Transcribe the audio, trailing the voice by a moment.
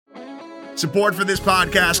Support for this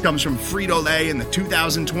podcast comes from Frito-Lay in the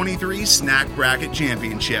 2023 Snack Bracket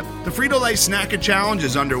Championship. The Frito-Lay Snack It Challenge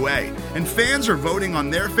is underway, and fans are voting on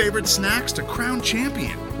their favorite snacks to crown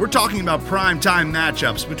champion. We're talking about prime-time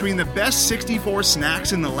matchups between the best 64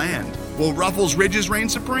 snacks in the land. Will Ruffles Ridges reign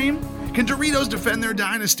supreme? Can Doritos defend their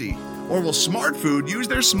dynasty? Or will Smart Food use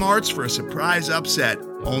their smarts for a surprise upset?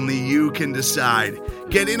 Only you can decide.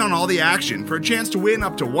 Get in on all the action for a chance to win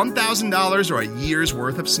up to $1,000 or a year's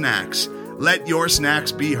worth of snacks. Let your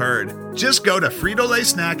snacks be heard. Just go to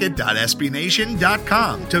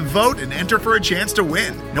fritolaysnacket.sbnation.com to vote and enter for a chance to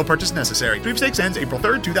win. No purchase necessary. Sweepstakes ends April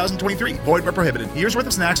 3rd, 2023. Void where prohibited. Year's worth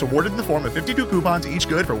of snacks awarded in the form of 52 coupons, each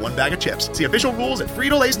good for one bag of chips. See official rules at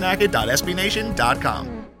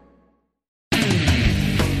fritolaysnacket.sbnation.com.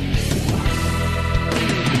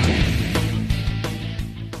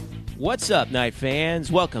 What's up, Knight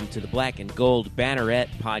fans? Welcome to the Black and Gold Banneret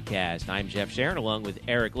podcast. I'm Jeff Sharon, along with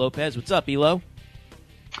Eric Lopez. What's up, Elo?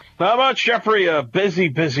 Not much, Jeffrey. A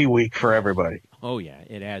busy week for everybody. Oh yeah,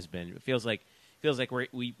 it has been. It feels like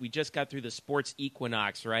we just got through the sports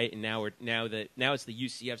equinox, right? And now it's the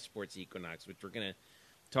UCF sports equinox, which we're gonna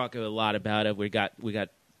talk a lot about. It. We got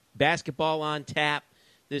basketball on tap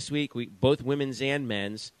this week. Both women's and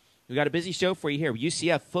men's. We got a busy show for you here.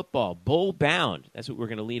 UCF football, bowl bound. That's what we're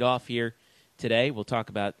going to lead off here today. We'll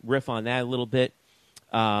riff on that a little bit.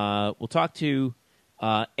 We'll talk to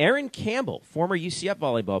Erin Campbell, former UCF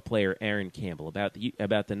volleyball player Erin Campbell, about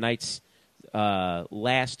the Knights'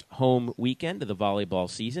 last home weekend of the volleyball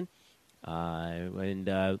season.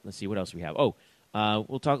 Let's see what else we have.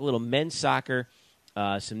 We'll talk a little men's soccer,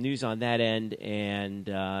 some news on that end, and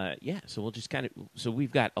so we'll just so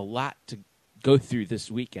we've got a lot to go through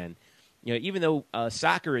this weekend. You know, even though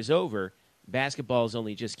soccer is over, basketball is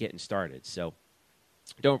only just getting started. So,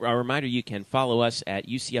 a reminder: you can follow us at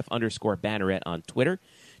UCF_Banneret on Twitter.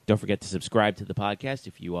 Don't forget to subscribe to the podcast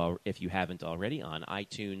if you haven't already on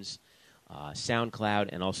iTunes, SoundCloud,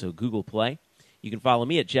 and also Google Play. You can follow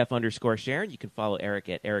me at Jeff_Sharon. You can follow Eric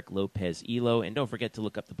at Eric Lopez Elo, and don't forget to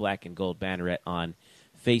look up the Black and Gold Banneret on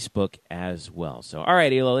Facebook as well. So, all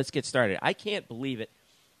right, Elo, let's get started. I can't believe it,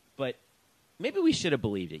 but maybe we should have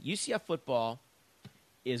believed it. UCF football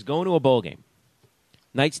is going to a bowl game.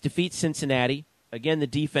 Knights defeat Cincinnati. Again, the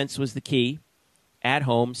defense was the key. At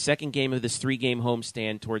home, second game of this 3-game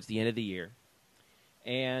homestand towards the end of the year.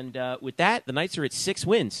 And with that, the Knights are at 6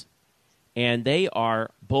 wins. And they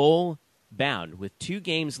are bowl bound. With 2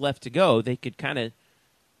 games left to go, they could kind of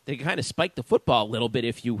spike the football a little bit,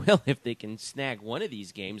 if you will, if they can snag one of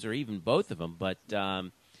these games or even both of them. But,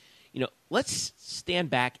 let's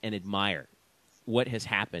stand back and admire what has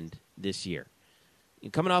happened this year.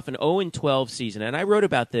 Coming off an 0-12 season, and I wrote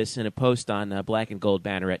about this in a post on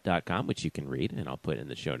blackandgoldbanneret.com, which you can read, and I'll put in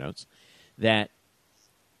the show notes, that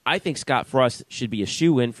I think Scott Frost should be a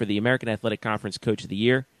shoo-in for the American Athletic Conference Coach of the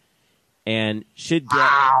Year, and should get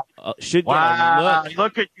a look.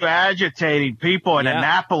 Look at you agitating people in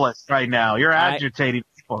Annapolis right now. You're agitating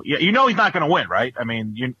people. You know he's not going to win, right? I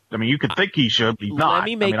mean, you could think he should, but he's not.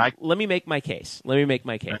 Let me make my case.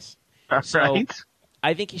 So, right.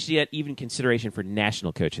 I think he should get even consideration for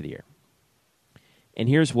National Coach of the Year. And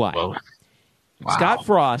here's why. Wow. Scott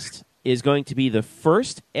Frost is going to be the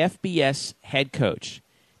first FBS head coach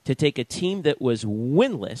to take a team that was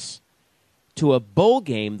winless to a bowl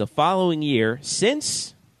game the following year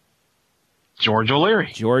since George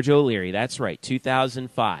O'Leary. That's right,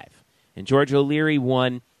 2005. And George O'Leary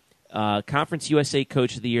won Conference USA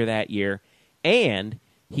Coach of the Year that year, and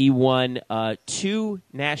he won 2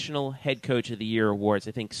 National Head Coach of the Year awards,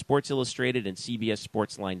 I think Sports Illustrated and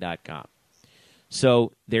CBSSportsline.com.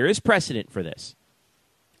 So there is precedent for this.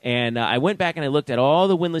 And I went back and I looked at all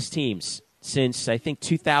the winless teams since, I think,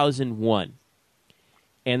 2001.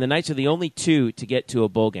 And the Knights are the only 2 to get to a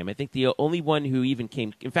bowl game. I think the only one who even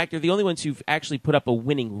came – in fact, they're the only ones who've actually put up a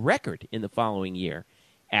winning record in the following year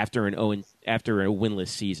after a winless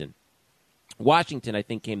season. Washington, I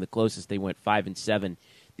think, came the closest. They went 5-7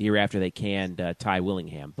 the year after they canned Ty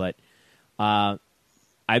Willingham. But I've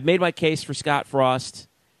made my case for Scott Frost.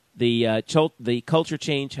 The culture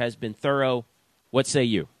change has been thorough. What say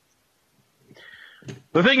you?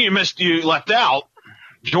 The thing you left out,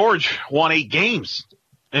 George won 8 games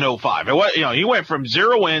in 2005. He went from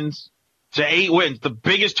 0 wins to 8 wins, the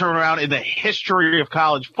biggest turnaround in the history of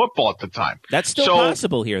college football at the time. That's still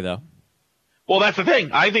possible here, though. Well, that's the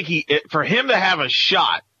thing. I think for him to have a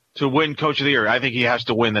shot to win Coach of the Year, I think he has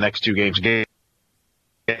to win the next 2 games, get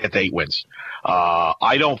to 8 wins.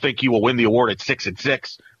 I don't think he will win the award at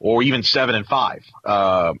 6-6 or even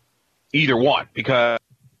 7-5, either one, because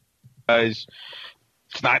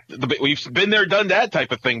It's not. We've been there, done that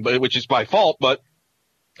type of thing, but which is by fault. But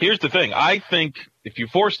here's the thing: I think if you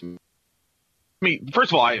force me,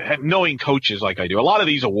 first of all, knowing coaches like I do, a lot of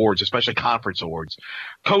these awards, especially conference awards,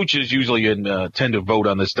 coaches usually tend to vote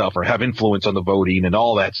on this stuff or have influence on the voting and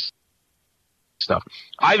all that stuff.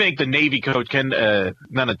 I think the Navy coach Ken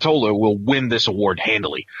Nanatola will win this award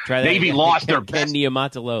handily. Navy lost their best. Ken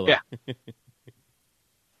Niumatalolo. Yeah.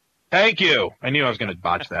 Thank you. I knew I was going to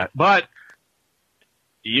botch that, but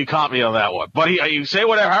you caught me on that one. But you say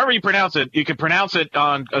whatever, however you pronounce it, you can pronounce it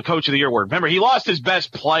on a Coach of the Year award. Remember, he lost his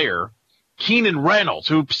best player, Keenan Reynolds,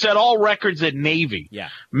 who set all records at Navy. Yeah.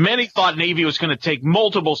 Many thought Navy was going to take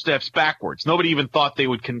multiple steps backwards. Nobody even thought they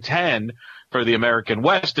would contend for the American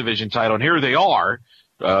West Division title, and here they are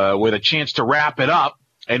with a chance to wrap it up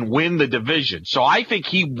and win the division. So I think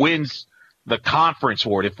he wins the conference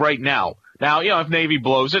award if if Navy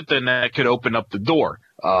blows it, then that could open up the door.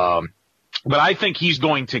 But I think he's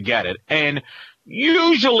going to get it. And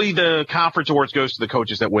usually the conference awards goes to the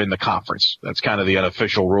coaches that win the conference. That's kind of the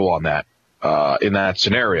unofficial rule on that. In that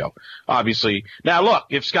scenario, obviously. Now, look,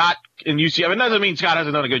 if Scott in UCF, it doesn't mean Scott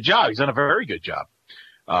hasn't done a good job. He's done a very good job.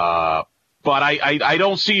 But I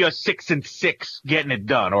don't see a 6-6 getting it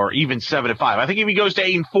done, or even 7-5. I think if he goes to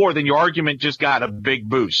 8-4, then your argument just got a big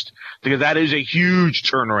boost, because that is a huge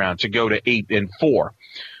turnaround to go to 8-4.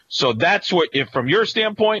 So that's what, if from your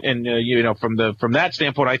standpoint, and from that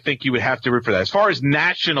standpoint, I think you would have to root for that. As far as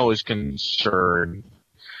national is concerned,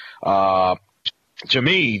 to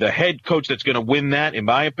me, the head coach that's going to win that, in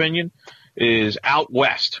my opinion, is out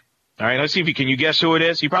west. All right, let's see if can you guess who it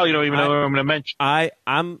is? You probably don't even know who I'm going to mention.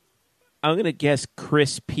 I'm going to guess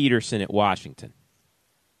Chris Peterson at Washington.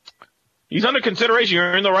 He's under consideration.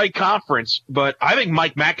 You're in the right conference, but I think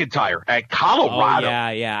Mike McIntyre at Colorado. Oh,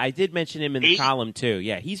 yeah. I did mention him in the column too.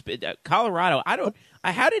 Yeah, he's been Colorado.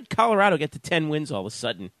 How did Colorado get to 10 wins all of a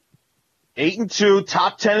sudden? 8-2,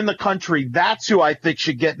 top 10 in the country. That's who I think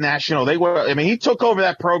should get national. He took over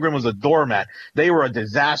that program as a doormat. They were a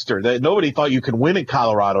disaster. Nobody thought you could win in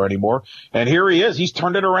Colorado anymore. And here he is. He's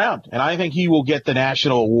turned it around. And I think he will get the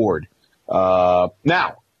national award. Now,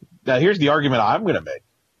 here's the argument I'm going to make.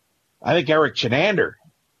 I think Eric Chenander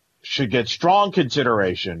should get strong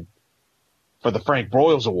consideration for the Frank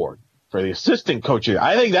Broyles Award for the assistant coach.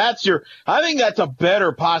 I think that's a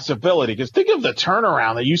better possibility, because think of the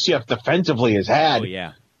turnaround that UCF defensively has had. Oh,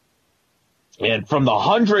 yeah. And from the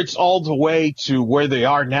hundreds all the way to where they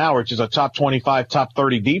are now, which is a top 25, top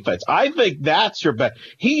 30 defense. I think that's your best.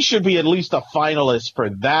 He should be at least a finalist for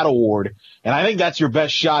that award. And I think that's your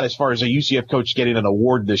best shot as far as a UCF coach getting an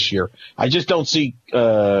award this year. I just don't see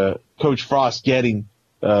Coach Frost getting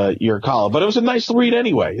your column, but it was a nice read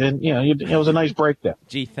anyway, and it was a nice breakdown.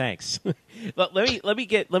 Gee, thanks. let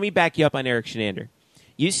me back you up on Eric Chenander.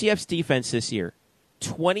 UCF's defense this year,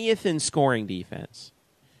 20th in scoring defense,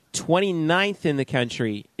 29th in the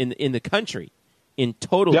country in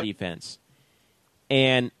total defense,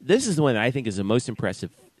 and this is the one that I think is the most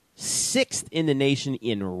impressive. 6th in the nation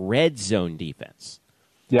in red zone defense.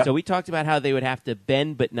 Yep. So we talked about how they would have to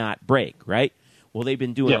bend but not break, right? Well, they've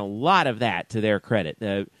been doing a lot of that, to their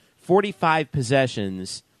credit. 45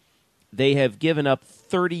 possessions, they have given up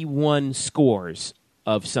 31 scores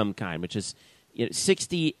of some kind, which is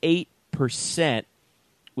 68%,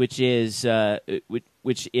 which is the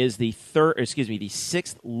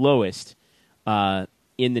sixth lowest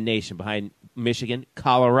in the nation, behind Michigan,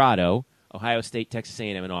 Colorado, Ohio State, Texas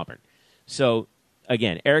A&M, and Auburn. So,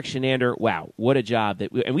 again, Eric Chenander, wow, what a job.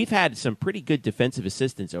 And we've had some pretty good defensive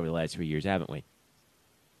assistants over the last few years, haven't we?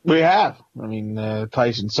 We have. I mean,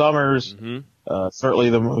 Tyson Summers, certainly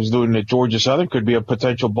who's doing it at Georgia Southern, could be a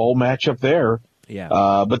potential bowl matchup there.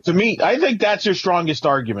 Yeah. But to me, I think that's your strongest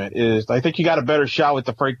argument. I think you got a better shot with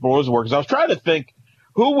the Frank Broyles Award, because I was trying to think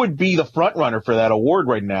who would be the front runner for that award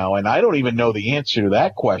right now, and I don't even know the answer to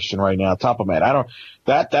that question right now, top of my head.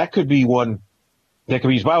 That could be one that could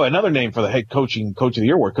be used. By the way, another name for the head coach of the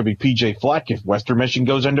year award could be PJ Fleck. If Western Michigan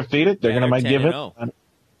goes undefeated, they're going to give it.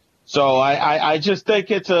 So I just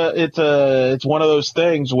think it's one of those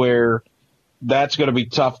things where that's going to be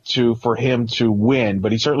tough for him to win.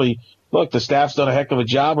 But he certainly, the staff's done a heck of a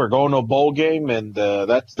job. We're going to a bowl game, and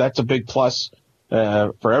that's a big plus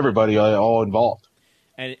for everybody all involved.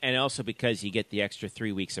 And also because you get the extra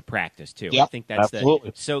 3 weeks of practice too. Yep, I think that's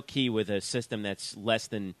absolutely so key with a system that's less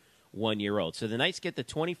than 1 year old. So the Knights get the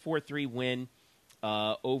 24-3 win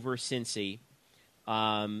over Cincy.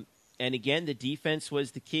 And again, the defense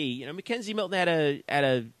was the key. Mackenzie Milton had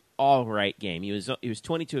a all right game. He was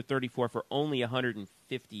 22 of 34 for only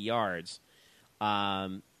 150 yards.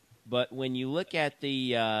 But when you look at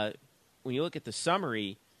the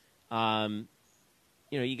summary,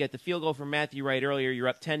 you get the field goal from Matthew Wright earlier. You're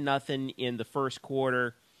up 10-0 in the first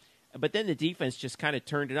quarter. But then the defense just kind of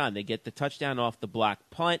turned it on. They get the touchdown off the block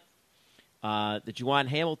punt. The Juwan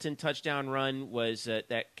Hamilton touchdown run was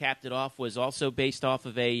that capped it off was also based off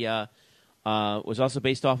of a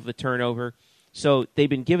turnover. So they've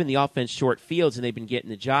been giving the offense short fields, and they've been getting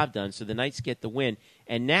the job done. So the Knights get the win.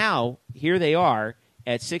 And now, here they are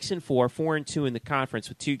at 6-4, 4-2 in the conference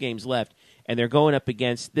with 2 games left, and they're going up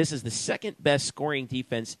against, this is the second-best scoring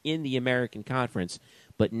defense in the American Conference,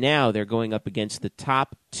 but now they're going up against the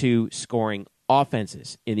top 2 scoring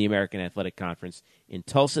offenses in the American Athletic Conference, in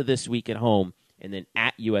Tulsa this week at home, and then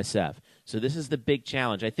at USF. So this is the big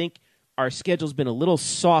challenge. I think our schedule's been a little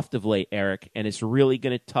soft of late, Eric, and it's really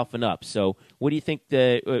going to toughen up. So, what do you think?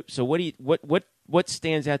 What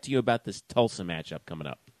stands out to you about this Tulsa matchup coming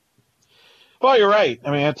up? Well, you're right.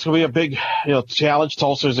 I mean, it's going to be a big, challenge.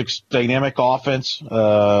 Tulsa's dynamic offense.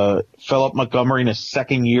 Philip Montgomery in his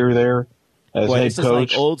second year there as head this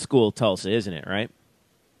coach. Is like old school Tulsa, isn't it? Right?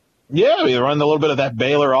 Yeah, they run a little bit of that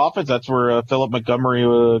Baylor offense. That's where Philip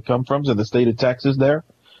Montgomery come from, in the state of Texas there.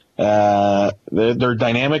 They're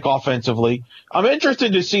dynamic offensively. I'm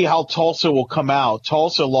interested to see how Tulsa will come out.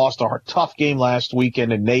 Tulsa lost a tough game last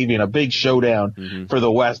weekend in Navy in a big showdown for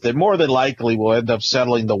the West that more than likely will end up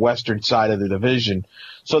settling the western side of the division.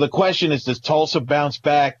 So the question is, does Tulsa bounce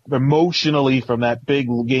back emotionally from that big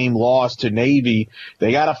game loss to Navy?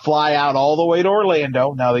 They got to fly out all the way to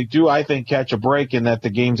Orlando. Now they do, I think, catch a break in that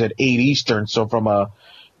the game's at 8 Eastern. So from a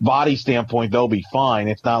body standpoint, they'll be fine.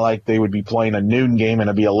 It's not like they would be playing a noon game and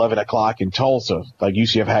it'd be 11 o'clock in Tulsa like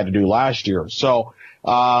UCF had to do last year. So,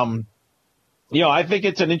 I think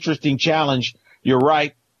it's an interesting challenge. You're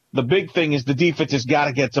right. The big thing is the defense has got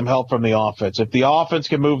to get some help from the offense. If the offense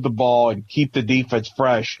can move the ball and keep the defense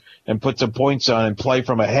fresh and put some points on and play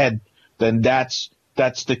from ahead, then that's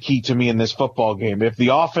the key to me in this football game. If the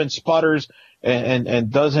offense sputters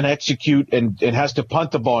and doesn't execute and has to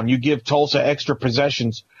punt the ball, and you give Tulsa extra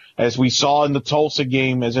possessions, as we saw in the Tulsa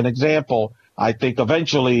game as an example, I think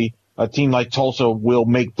eventually a team like Tulsa will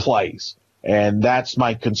make plays. And that's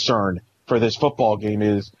my concern for this football game,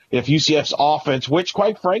 is if UCF's offense, which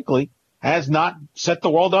quite frankly has not set the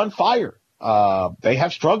world on fire, they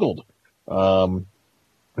have struggled.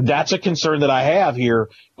 That's a concern that I have here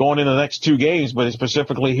going into the next 2 games, but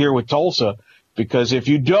specifically here with Tulsa, because if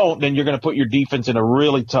you don't, then you're going to put your defense in a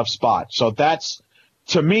really tough spot. So that's,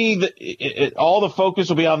 to me, all the focus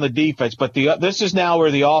will be on the defense, but this is now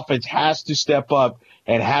where the offense has to step up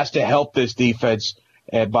and has to help this defense,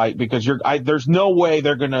 because there's no way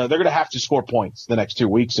they're gonna have to score points the next 2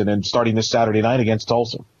 weeks, and then starting this Saturday night against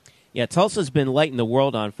Tulsa. Yeah, Tulsa's been lighting the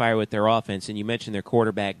world on fire with their offense, and you mentioned their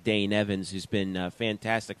quarterback Dane Evans, who's been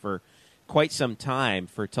fantastic for quite some time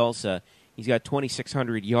for Tulsa. He's got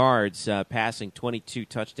 2,600 yards passing, 22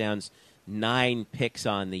 touchdowns, 9 picks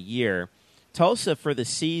on the year. Tulsa for the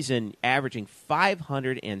season averaging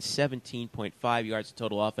 517.5 yards of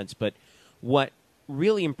total offense, but what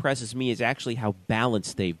really impresses me is actually how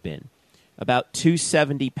balanced they've been. About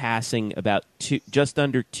 270 passing, just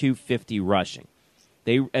under 250 rushing.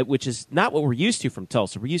 Which is not what we're used to from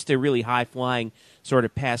Tulsa. We're used to a really high-flying sort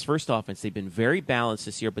of pass-first offense. They've been very balanced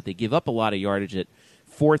this year, but they give up a lot of yardage at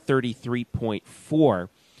 433.4.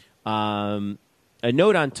 A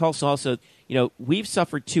note on Tulsa also, we've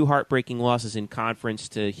suffered 2 heartbreaking losses in conference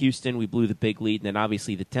to Houston. We blew the big lead, and then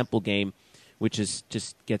obviously the Temple game, which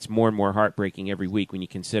just gets more and more heartbreaking every week when you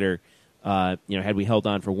consider, had we held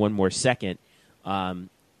on for one more second, the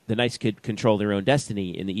Knights could control their own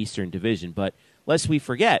destiny in the Eastern Division. But lest we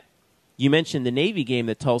forget, you mentioned the Navy game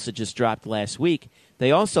that Tulsa just dropped last week.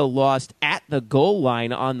 They also lost at the goal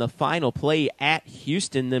line on the final play at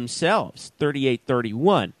Houston themselves,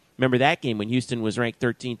 38-31. Remember that game when Houston was ranked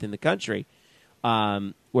 13th in the country,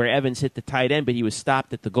 where Evans hit the tight end, but he was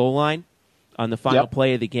stopped at the goal line on the final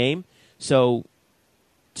play of the game. So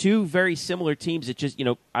 2 very similar teams that just,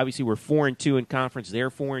 obviously we're 4-2 in conference. They're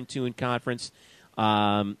 4-2 in conference.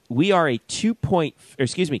 We are a 2-point,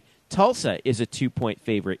 Tulsa is a 2-point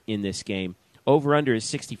favorite in this game. Over-under is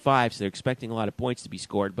 65, so they're expecting a lot of points to be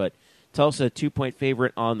scored. But Tulsa, a 2-point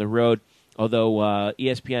favorite on the road, although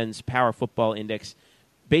ESPN's Power Football Index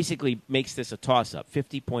basically makes this a toss-up,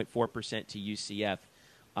 50.4% to UCF.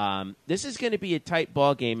 This is going to be a tight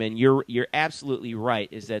ball game, and you're absolutely right,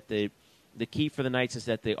 is that the key for the Knights is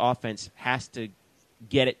that the offense has to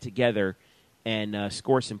get it together and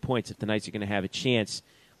score some points if the Knights are going to have a chance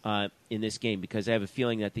in this game, because I have a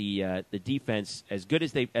feeling that the defense, as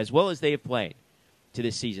well as they have played to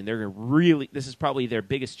this season, they're going to really. This is probably their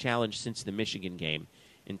biggest challenge since the Michigan game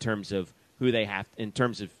in terms of who they have, in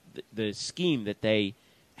terms of the scheme that they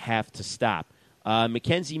have to stop.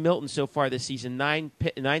 Mackenzie Milton so far this season, 9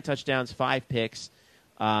 touchdowns, 5 picks.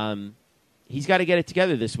 He's got to get it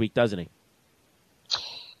together this week, doesn't he?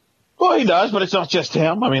 Well, he does, but it's not just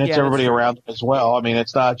him. I mean, it's everybody around him as well. I mean,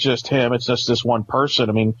 it's not just him. It's just this one person.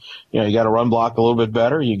 I mean, you got to run block a little bit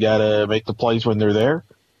better. You got to make the plays when they're there.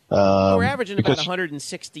 We're averaging about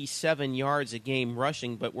 167 yards a game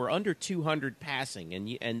rushing, but we're under 200 passing,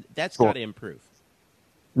 and that's got to improve.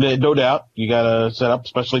 No doubt. You got to set up,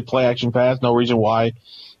 especially play action pass. No reason why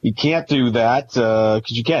you can't do that,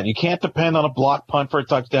 because you can't. You can't depend on a block punt for a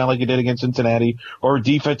touchdown like you did against Cincinnati, or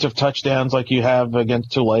defensive touchdowns like you have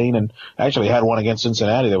against Tulane, and actually had one against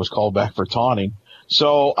Cincinnati that was called back for taunting.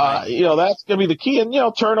 So, that's going to be the key. And,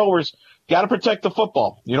 turnovers, got to protect the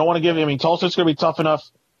football. You don't want to Tulsa's going to be tough enough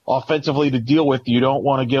offensively to deal with. You don't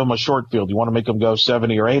want to give them a short field. You want to make them go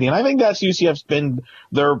 70 or 80. And I think that's UCF's been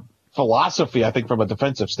their philosophy, I think, from a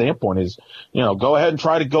defensive standpoint is, go ahead and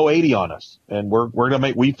try to go 80 on us. And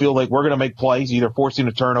we feel like we're going to make plays, either forcing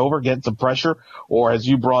a turnover, getting some pressure, or as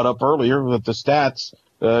you brought up earlier with the stats,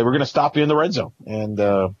 we're going to stop you in the red zone. And,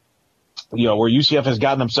 where UCF has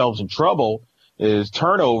gotten themselves in trouble is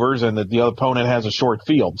turnovers and that the other opponent has a short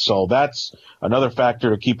field. So that's another factor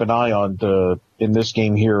to keep an eye on in this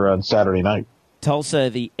game here on Saturday night. Tulsa,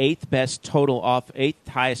 the eighth highest total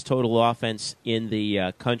offense in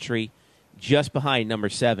the country, just behind number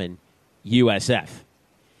 7, USF.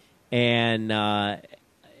 And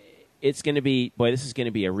it's going to be, this is going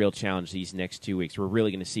to be a real challenge these next 2 weeks. We're really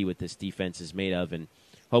going to see what this defense is made of, and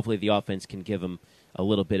hopefully the offense can give them a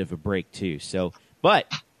little bit of a break too. So,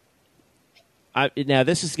 now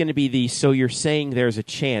this is going to be the so you're saying there's a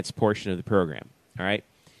chance portion of the program. All right,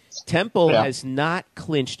 Temple has not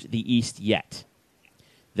clinched the East yet.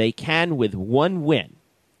 They can with one win.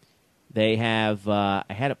 They have I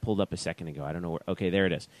had it pulled up a second ago. I don't know where. Okay, there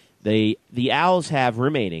it is. The Owls have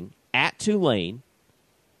remaining at Tulane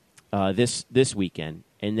this weekend,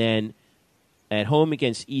 and then at home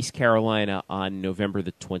against East Carolina on November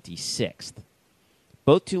the 26th.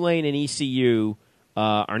 Both Tulane and ECU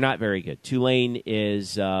are not very good. Tulane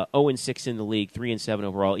is 0-6 in the league, 3-7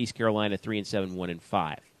 overall. East Carolina 3-7,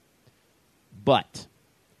 1-5. But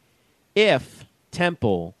if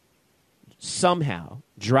Temple somehow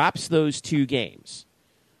drops those 2 games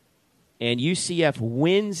and UCF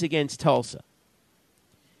wins against Tulsa,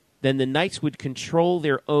 then the Knights would control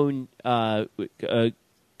their own they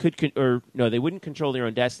wouldn't control their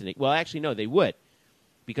own destiny. Well, actually, no, they would,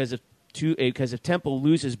 because if Temple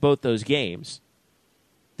loses both those games,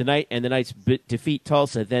 the Knights defeat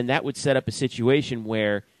Tulsa, then that would set up a situation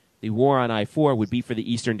where the war on I-4 would be for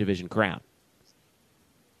the Eastern Division crown.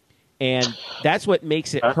 And that's what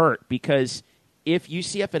makes it hurt, because if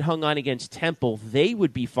UCF had hung on against Temple, they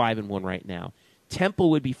would be 5-1 right now. Temple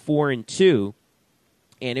would be 4-2,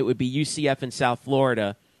 and it would be UCF and South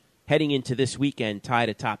Florida heading into this weekend tied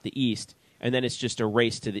atop the East, and then it's just a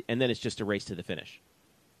race to the finish.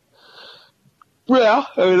 Yeah,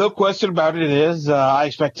 no question about it. It is. I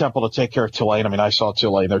expect Temple to take care of Tulane. I mean, I saw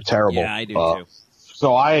Tulane; they're terrible. Yeah, I do too.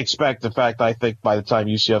 So I expect, in fact, I think by the time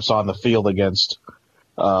UCF's on the field against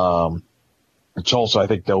Tulsa, I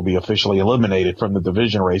think they'll be officially eliminated from the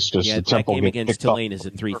division race, because the Temple game against Tulane is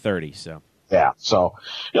at 3:30. So so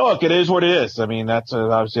look, it is what it is. I mean, that's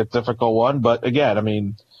obviously a difficult one, but again, I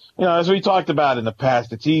mean, as we talked about in the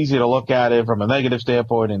past, it's easy to look at it from a negative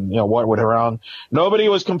standpoint, and what went around. Nobody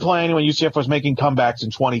was complaining when UCF was making comebacks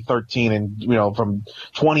in 2013, and from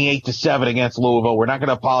 28-7 against Louisville. We're not going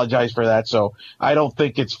to apologize for that. So I don't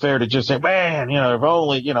think it's fair to just say, man, if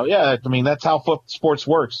only, I mean, that's how sports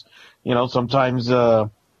works. Sometimes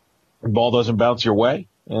the ball doesn't bounce your way.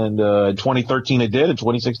 And in 2013 it did, in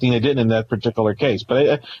 2016 it didn't in that particular case.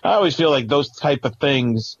 But I always feel like those type of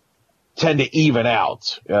things tend to even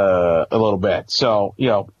out a little bit. So,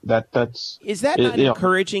 that's... Is that not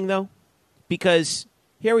encouraging, though? Because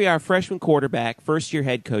here we are, freshman quarterback, first-year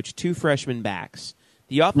head coach, 2 freshman backs.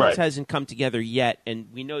 The offense hasn't come together yet, and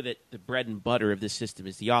we know that the bread and butter of this system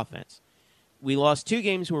is the offense. We lost 2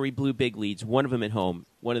 games where we blew big leads, one of them at home.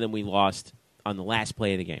 One of them we lost on the last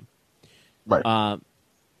play of the game. Right.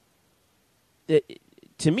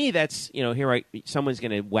 To me, that's, someone's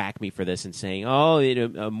going to whack me for this and saying,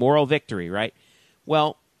 a moral victory, right?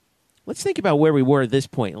 Well, let's think about where we were at this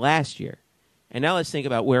point last year. And now let's think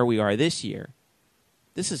about where we are this year.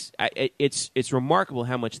 It's remarkable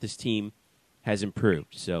how much this team has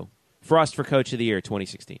improved. So, Frost for Coach of the Year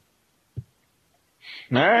 2016.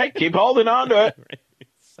 All right, keep holding on to it.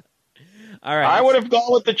 All right. I would have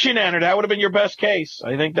gone with the Chinander. That would have been your best case.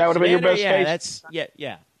 I think that would have been your best case.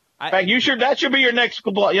 Yeah. In fact, that should be your next.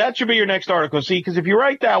 That should be your next article. See, because if you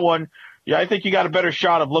write that one, yeah, I think you got a better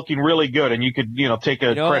shot of looking really good, and you could, take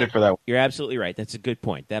credit for that. You're absolutely right. That's a good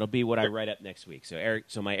point. That'll be what I write up next week. So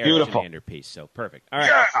my Eric Beautiful. Shenander piece. So perfect. All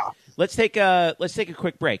right, yeah. Let's take a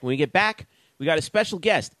quick break. When we get back, we got a special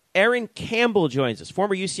guest. Erin Campbell joins us,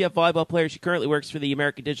 former UCF volleyball player. She currently works for the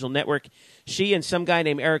American Digital Network. She and some guy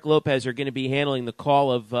named Eric Lopez are going to be handling the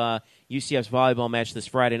call of UCF's volleyball match this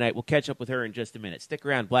Friday night. We'll catch up with her in just a minute. Stick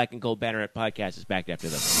around. Black and Gold Banneret Podcast is back after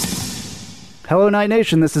this. Hello, Night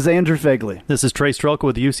Nation. This is Andrew Fegley. This is Trey Strelka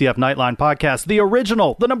with the UCF Nightline Podcast, the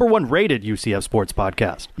original, the #1 rated UCF sports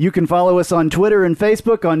podcast. You can follow us on Twitter and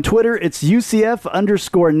Facebook. On Twitter, it's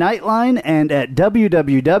UCF_Nightline and at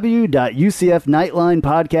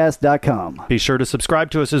www.ucfnightlinepodcast.com. Be sure to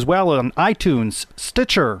subscribe to us as well on iTunes,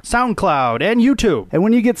 Stitcher, SoundCloud, and YouTube. And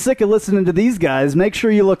when you get sick of listening to these guys, make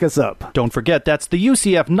sure you look us up. Don't forget, that's the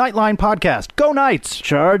UCF Nightline Podcast. Go Knights!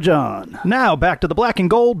 Charge on. Now, back to the Black and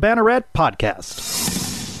Gold Banneret Podcast.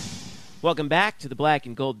 Welcome back to the Black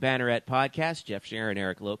and Gold Banneret Podcast. Jeff Sharon,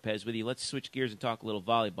 Eric Lopez with you. Let's switch gears and talk a little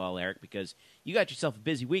volleyball, Eric, because you got yourself a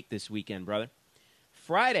busy week this weekend, brother.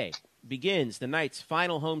 Friday begins the Knights'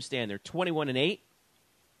 final homestand. They're 21-8.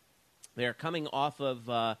 They're coming off of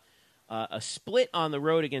a split on the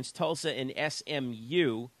road against Tulsa and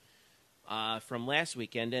SMU from last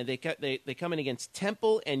weekend, and they come in against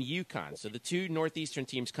Temple and UConn. So the two Northeastern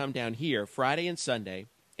teams come down here Friday and Sunday.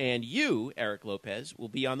 And you, Eric Lopez, will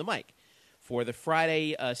be on the mic for the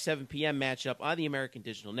Friday 7 p.m. matchup on the American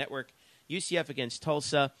Digital Network, UCF against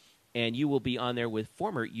Tulsa, and you will be on there with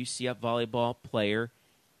former UCF volleyball player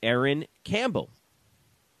Erin Campbell.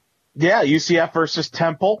 Yeah, UCF versus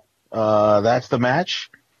Temple. That's the match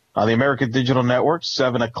on the American Digital Network,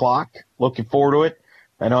 7 o'clock. Looking forward to it.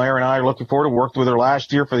 I know Erin and I are looking forward to it. Worked with her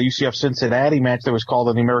last year for the UCF Cincinnati match that was called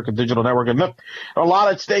on the American Digital Network. And look, a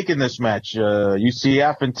lot at stake in this match.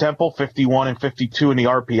 UCF and Temple, 51 and 52 in the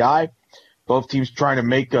RPI. Both teams trying to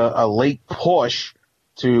make a late push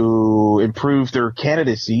to improve their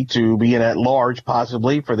candidacy to be in at large,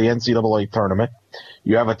 possibly, for the NCAA tournament.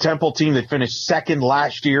 You have a Temple team that finished second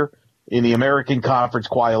last year in the American Conference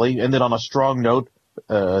quietly, ended on a strong note.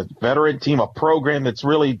 Veteran team, a program that's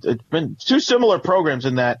really, it's been two similar programs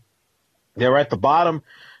in that they were at the bottom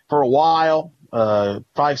for a while,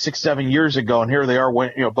 5, 6, 7 years ago, and here they are,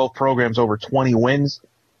 both programs over 20 wins.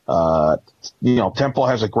 Temple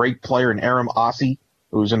has a great player in Erin Ossie,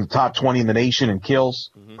 who's in the top 20 in the nation in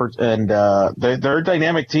kills, and they're a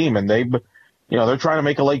dynamic team, and they're trying to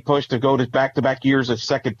make a late push to go to back-to-back years of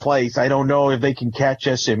second place. I don't know if they can catch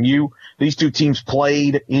SMU. These two teams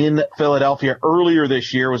played in Philadelphia earlier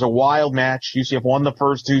this year. It was a wild match. UCF won the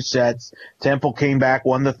first two sets. Temple came back,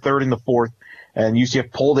 won the third and the fourth, and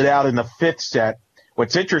UCF pulled it out in the fifth set.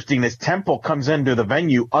 What's interesting is Temple comes into the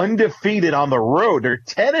venue undefeated on the road. They're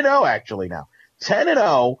 10-0 actually now.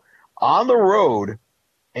 10-0 on the road,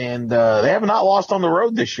 and they have not lost on the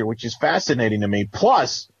road this year, which is fascinating to me.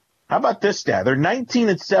 Plus, how about this stat? They're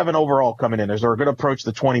 19-7 overall coming in as they're going to approach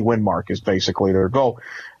the 20-win mark is basically their goal.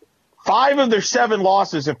 5 of their 7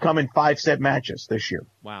 losses have come in 5-set matches this year.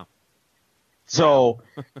 Wow. So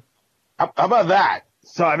how about that?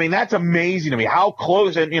 So, I mean, that's amazing to me. How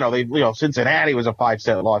close, and, Cincinnati was a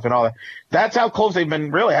 5-set loss and all that. That's how close they've been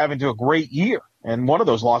really having to a great year. And one of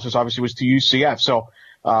those losses obviously was to UCF. So,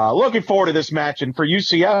 looking forward to this match. And for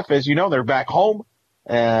UCF, as you know, they're back home.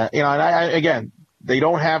 Again, they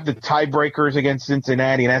don't have the tiebreakers against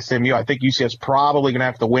Cincinnati and SMU. I think UCF's probably going to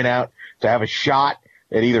have to win out to have a shot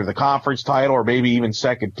at either the conference title or maybe even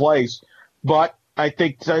second place. But I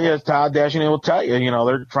think Todd Dashing will tell you,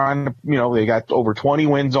 they're trying to, they got over 20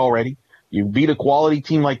 wins already. You beat a quality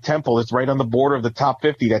team like Temple that's right on the border of the top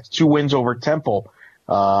 50. That's 2 wins over Temple.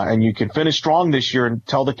 And you can finish strong this year and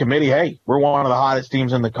tell the committee, hey, we're one of the hottest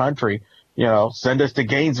teams in the country. Send us to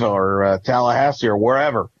Gainesville or Tallahassee or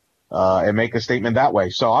wherever. And make a statement that way.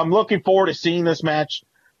 So I'm looking forward to seeing this match.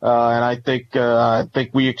 And I think I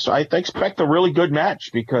expect a really good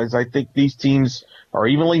match because I think these teams are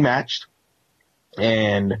evenly matched.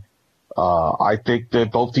 And I think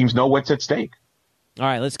that both teams know what's at stake. All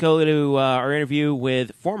right, let's go to our interview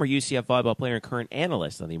with former UCF volleyball player and current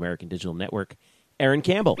analyst on the American Digital Network, Erin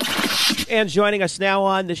Campbell. And joining us now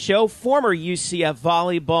on the show, former UCF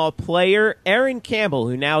volleyball player Erin Campbell,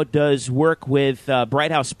 who now does work with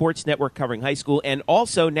Bright House Sports Network covering high school, and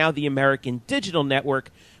also now the American Digital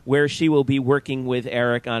Network, where she will be working with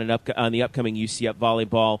Eric on the upcoming UCF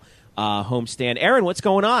volleyball homestand. Erin, what's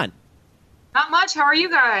going on? Not much. How are you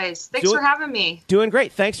guys? Thanks for having me. Doing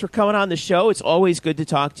great. Thanks for coming on the show. It's always good to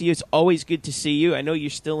talk to you. It's always good to see you. I know you're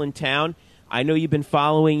still in town. I know you've been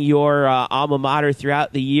following your alma mater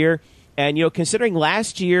throughout the year. And, considering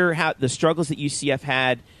last year how the struggles that UCF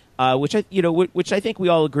had which I think we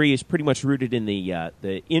all agree is pretty much rooted in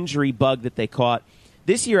the injury bug that they caught.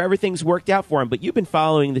 This year, everything's worked out for them. But you've been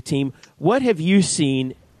following the team. What have you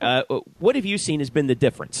seen? What have you seen has been the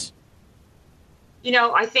difference?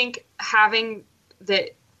 I think having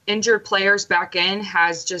the injured players back in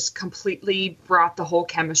has just completely brought the whole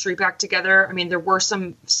chemistry back together. I mean, there were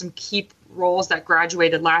some key roles that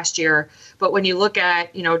graduated last year, but when you look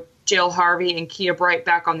at, Jill Harvey and Kia Bright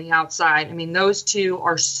back on the outside, I mean, those two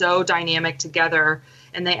are so dynamic together,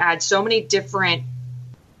 and they add so many different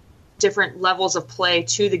levels of play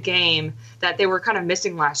to the game that they were kind of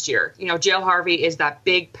missing last year. Jill Harvey is that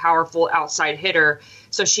big, powerful outside hitter,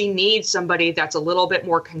 so she needs somebody that's a little bit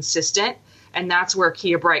more consistent. And that's where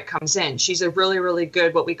Kia Bright comes in. She's a really, really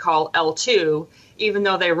good, what we call L2, even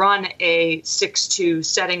though they run a 6-2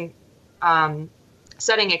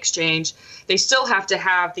 setting exchange, they still have to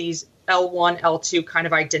have these L1, L2 kind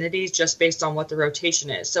of identities just based on what the rotation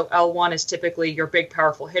is. So L1 is typically your big,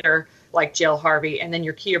 powerful hitter like Jill Harvey, and then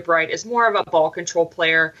your Kia Bright is more of a ball control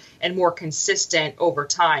player and more consistent over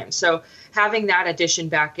time. So having that addition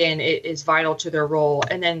back in is vital to their role.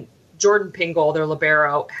 And then Jordan Pingle, their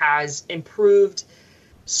libero, has improved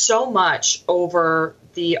so much over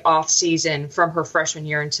the off season from her freshman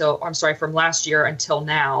year from last year until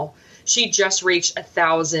now. She just reached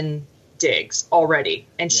 1,000 digs already,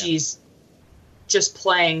 and she's just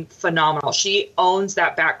playing phenomenal. She owns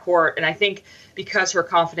that backcourt, and I think because her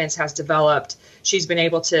confidence has developed, she's been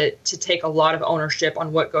able to take a lot of ownership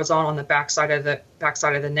on what goes on the backside of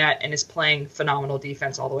the net, and is playing phenomenal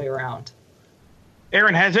defense all the way around.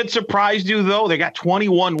 Erin, has it surprised you, though? They got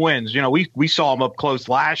 21 wins. We saw them up close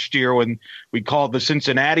last year when we called the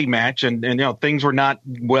Cincinnati match, and things were not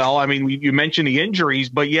well. I mean, you mentioned the injuries,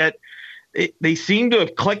 but yet they seem to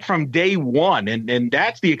have clicked from day one. And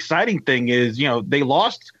that's the exciting thing is, they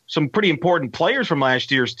lost some pretty important players from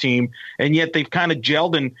last year's team, and yet they've kind of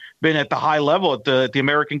gelled and been at the high level at the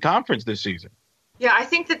American Conference this season. Yeah, I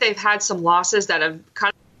think that they've had some losses that have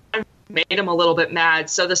kind of made them a little bit mad.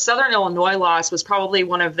 So the Southern Illinois loss was probably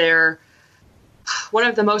one of the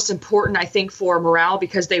most important, I think, for morale,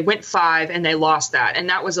 because they went 5 and they lost that. And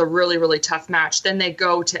that was a really, really tough match. Then they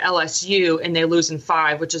go to LSU and they lose in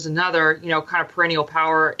 5, which is another, kind of perennial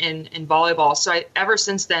power in volleyball. So ever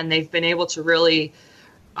since then, they've been able to really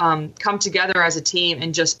come together as a team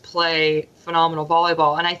and just play phenomenal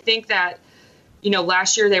volleyball. And I think that,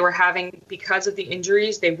 last year they were having, because of the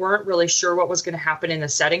injuries, they weren't really sure what was going to happen in the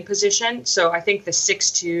setting position. So I think the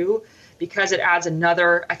 6-2, because it adds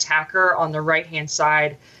another attacker on the right-hand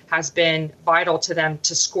side, has been vital to them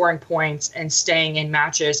to scoring points and staying in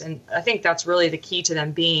matches. And I think that's really the key to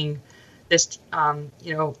them being this,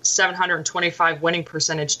 725 winning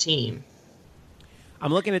percentage team.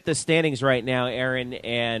 I'm looking at the standings right now, Erin,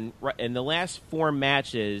 and in the last 4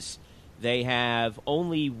 matches, they have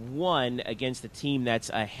only won against a team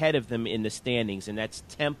that's ahead of them in the standings, and that's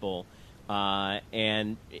Temple.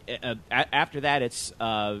 And after that, it's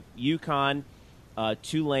UConn,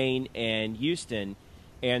 Tulane, and Houston.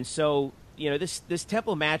 And so, this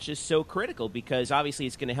Temple match is so critical because obviously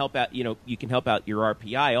it's going to help out. You can help out your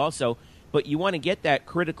RPI also, but you want to get that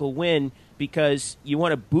critical win because you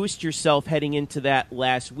want to boost yourself heading into that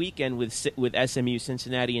last weekend with SMU,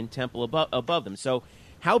 Cincinnati, and Temple above them. So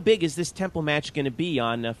how big is this Temple match going to be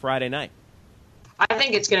on Friday night? I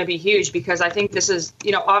think it's going to be huge because I think this is,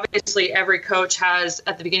 obviously every coach has,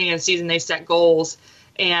 at the beginning of the season, they set goals.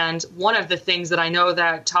 And one of the things that I know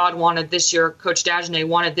that Todd wanted this year, Coach Dagenet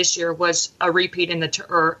wanted this year, was a repeat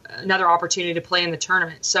or another opportunity to play in the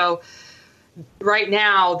tournament. So right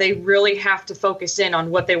now they really have to focus in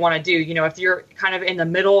on what they want to do. If you're kind of in the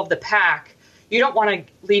middle of the pack, you don't want to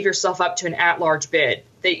leave yourself up to an at-large bid.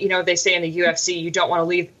 They say in the UFC, you don't want to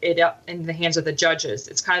leave it up in the hands of the judges.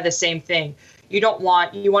 It's kind of the same thing. You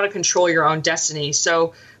want to control your own destiny.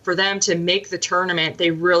 So for them to make the tournament,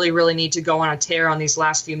 they really, really need to go on a tear on these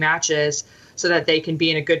last few matches so that they can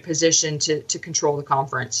be in a good position to control the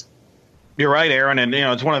conference. You're right, Erin, and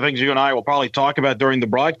it's one of the things you and I will probably talk about during the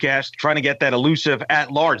broadcast, trying to get that elusive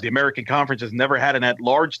at-large. The American Conference has never had an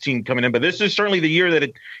at-large team coming in, but this is certainly the year that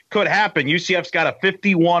it could happen. UCF's got a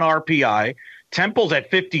 51 RPI. Temple's at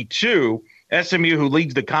 52. SMU, who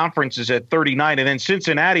leads the conference, is at 39. And then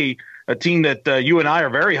Cincinnati, a team that you and I are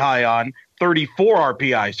very high on, 34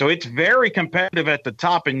 RPI. So it's very competitive at the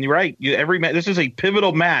top. And you're right, this is a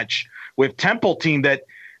pivotal match with Temple team that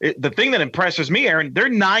the thing that impresses me, Erin, they're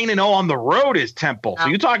 9-0 on the road is Temple. So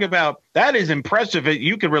you talk about that is impressive.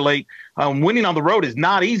 You can relate. Winning on the road is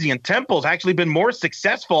not easy. And Temple's actually been more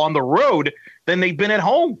successful on the road than they've been at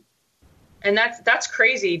home. And that's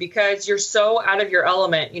crazy because you're so out of your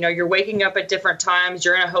element. You're waking up at different times,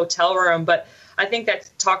 you're in a hotel room, but I think that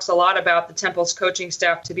talks a lot about the Temple's coaching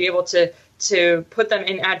staff to be able to put them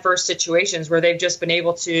in adverse situations where they've just been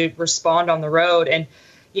able to respond on the road. And,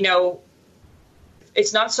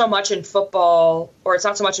 it's not so much in football, or it's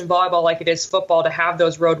not so much in volleyball like it is football to have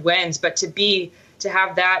those road wins, but to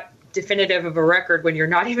have that definitive of a record when you're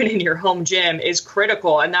not even in your home gym is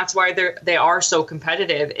critical. And that's why they are so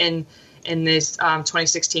competitive in this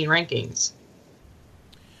 2016 rankings.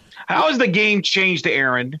 How has the game changed,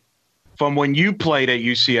 Erin, from when you played at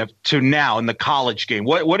UCF to now in the college game?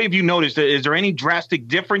 What have you noticed? Is there any drastic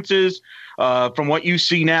differences from what you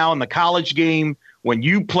see now in the college game when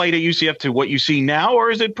you played at UCF to what you see now,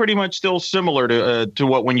 or is it pretty much still similar to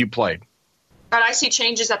what when you played? But I see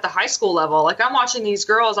changes at the high school level. Like, I'm watching these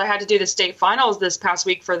girls. I had to do the state finals this past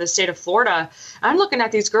week for the state of Florida. I'm looking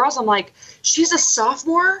at these girls. I'm like, she's a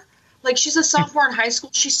sophomore? Like, she's a sophomore in high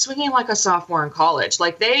school. She's swinging like a sophomore in college.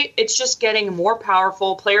 Like, it's just getting more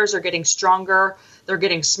powerful. Players are getting stronger. They're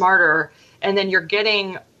getting smarter. And then you're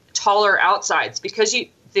getting taller outsides because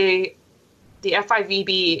the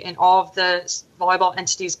FIVB and all of the volleyball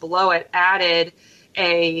entities below it added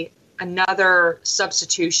another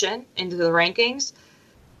substitution into the rankings.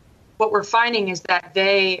 What we're finding is that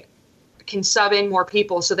they can sub in more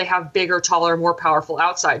people, so they have bigger, taller, more powerful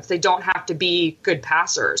outsides. They don't have to be good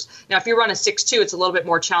passers. Now, if you run a 6'2", it's a little bit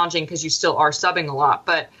more challenging because you still are subbing a lot.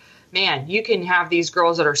 But, man, you can have these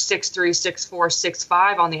girls that are 6'3", 6'4",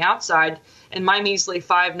 6'5" on the outside, and my measly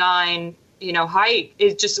 5'9", height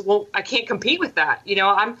is just, well, I can't compete with that.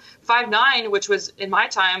 I'm 5'9", which was in my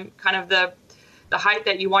time kind of the height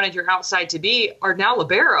that you wanted your outside to be, are now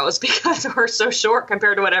liberos because we're so short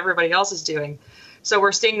compared to what everybody else is doing. So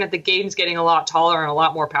we're seeing that the game's getting a lot taller and a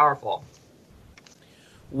lot more powerful.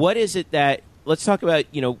 What is it that, let's talk about,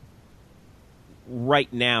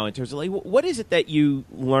 right now in terms of, like, what is it that you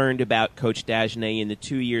learned about Coach Dagenet in the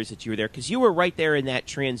 2 years that you were there? Because you were right there in that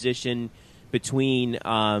transition between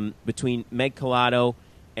Meg Collado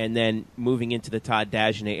and then moving into the Todd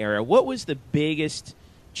Dagenet era. What was the biggest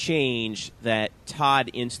change that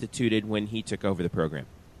Todd instituted when he took over the program?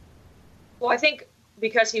 Well, I think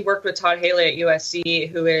because he worked with Todd Haley at USC,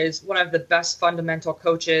 who is one of the best fundamental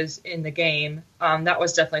coaches in the game, that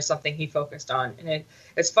was definitely something he focused on. And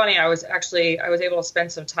it's funny, I was able to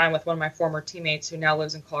spend some time with one of my former teammates who now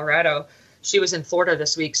lives in Colorado. She was in Florida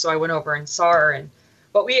this week, so I went over and saw her. And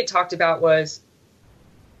what we had talked about was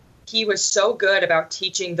he was so good about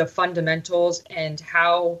teaching the fundamentals and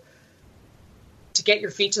how to get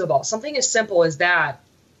your feet to the ball. Something as simple as that.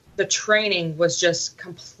 The training was just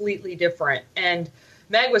completely different. And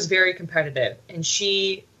Meg was very competitive, and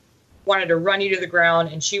she wanted to run you to the ground,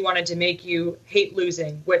 and she wanted to make you hate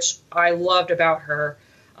losing, which I loved about her.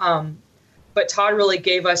 But Todd really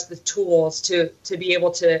gave us the tools to be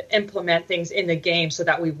able to implement things in the game so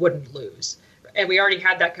that we wouldn't lose. And we already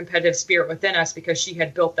had that competitive spirit within us because she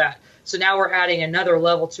had built that. So now we're adding another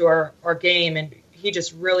level to our game, and he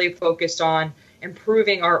just really focused on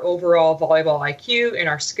improving our overall volleyball IQ and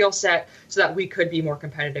our skill set so that we could be more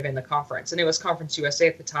competitive in the conference. And it was Conference USA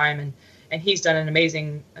at the time, and he's done an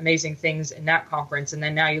amazing things in that conference. And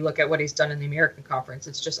then now you look at what he's done in the American Conference.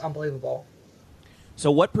 It's just unbelievable. So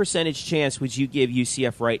what percentage chance would you give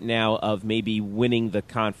UCF right now of maybe winning the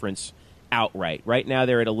conference outright? Right now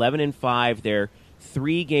they're at 11-5. They're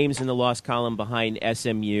 3 games in the loss column behind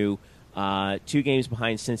SMU, 2 games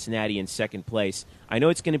behind Cincinnati in second place. I know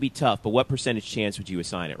it's going to be tough, but what percentage chance would you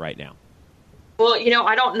assign it right now? Well,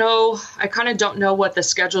 I don't know. I kind of don't know what the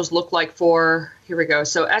schedules look like for. Here we go.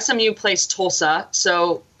 So SMU plays Tulsa.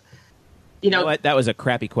 So, you know what? That was a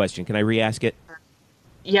crappy question. Can I re-ask it?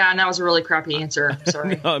 Yeah, and that was a really crappy answer. I'm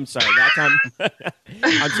sorry. No, I'm sorry. That time.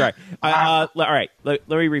 I'm sorry. All right. Let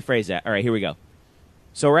me rephrase that. All right, here we go.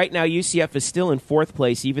 So right now, UCF is still in 4th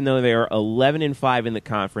place, even though they are 11-5 in the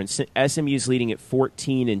conference. SMU is leading at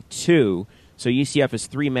 14-2. So UCF is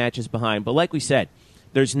 3 matches behind. But like we said,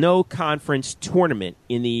 there's no conference tournament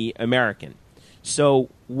in the American. So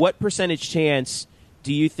what percentage chance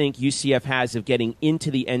do you think UCF has of getting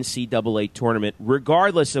into the NCAA tournament,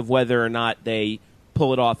 regardless of whether or not they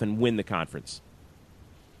pull it off and win the conference?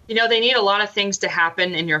 They need a lot of things to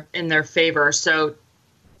happen in their favor. So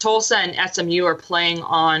Tulsa and SMU are playing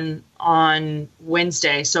on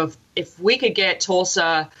Wednesday. So if we could get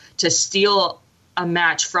Tulsa to steal a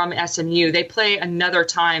match from SMU, they play another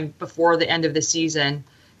time before the end of the season,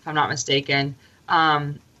 if I'm not mistaken.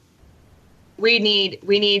 We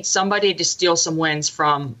need somebody to steal some wins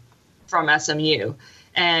from SMU,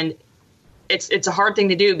 and it's a hard thing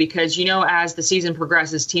to do because as the season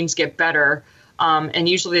progresses, teams get better. And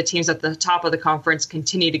usually the teams at the top of the conference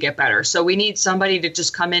continue to get better. So we need somebody to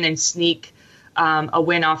just come in and sneak a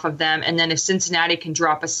win off of them. And then if Cincinnati can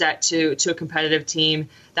drop a set to a competitive team,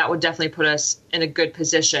 that would definitely put us in a good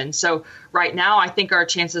position. So right now, I think our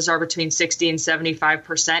chances are between 60 and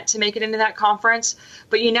 75% to make it into that conference.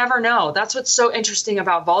 But you never know. That's what's so interesting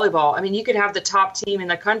about volleyball. I mean, you could have the top team in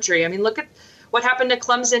the country. I mean, look at what happened to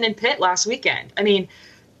Clemson and Pitt last weekend. I mean,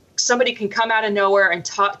 somebody can come out of nowhere and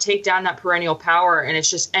take down that perennial power, and it's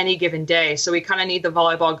just any given day. So we kind of need the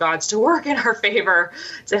volleyball gods to work in our favor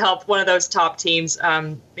to help one of those top teams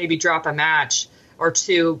maybe drop a match or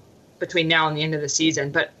two between now and the end of the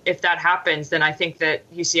season. But if that happens, then I think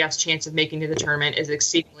that UCF's chance of making to the tournament is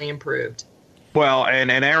exceedingly improved. Well, and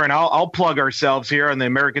Erin, I'll plug ourselves here on the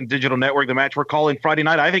American Digital Network. The match we're calling Friday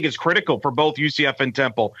night, I think is critical for both UCF and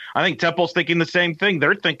Temple. I think Temple's thinking the same thing.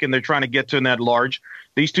 They're thinking they're trying to get to in that large.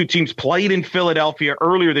 These two teams played in Philadelphia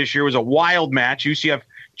earlier this year. It was a wild match. UCF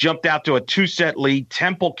jumped out to a 2-set lead.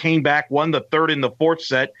 Temple came back, won the third and the fourth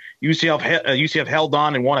set. UCF held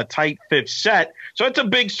on and won a tight fifth set. So it's a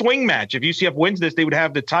big swing match. If UCF wins this, they would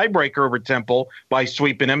have the tiebreaker over Temple by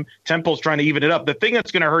sweeping him. Temple's trying to even it up. The thing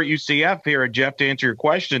that's going to hurt UCF here, Jeff, to answer your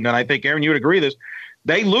question, and I think, Erin, you would agree with this,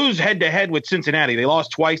 they lose head-to-head with Cincinnati. They lost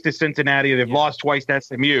twice to Cincinnati. They've lost twice to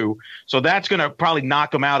SMU. So that's going to probably knock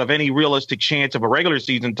them out of any realistic chance of a regular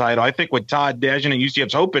season title. I think with Todd Dejan and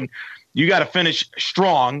UCF's hoping, you got to finish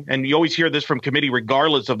strong, and you always hear this from committee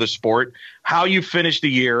regardless of the sport, how you finish the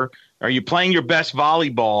year. Are you playing your best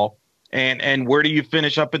volleyball, and where do you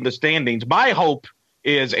finish up in the standings? My hope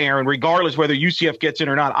is, Erin, regardless whether UCF gets in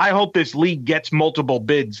or not, I hope this league gets multiple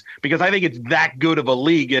bids because I think it's that good of a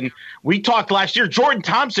league. And we talked last year, Jordan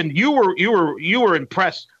Thompson, you were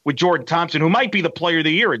impressed with Jordan Thompson, who might be the player of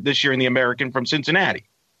the year this year in the American from Cincinnati.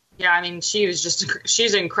 Yeah, I mean,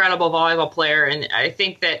 she's an incredible volleyball player, and I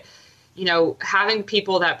think that, you know, having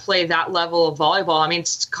people that play that level of volleyball, I mean,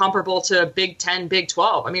 it's comparable to Big 10, Big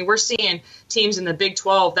 12. I mean, we're seeing teams in the Big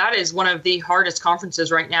 12. That is one of the hardest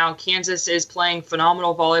conferences right now. Kansas is playing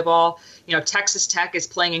phenomenal volleyball. You know, Texas Tech is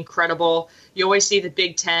playing incredible. You always see the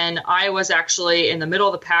Big 10. Iowa's actually in the middle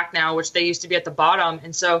of the pack now, which they used to be at the bottom.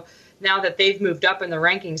 And so now that they've moved up in the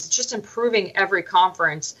rankings, it's just improving every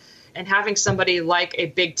conference. And having somebody like a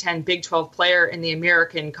Big 10, Big 12 player in the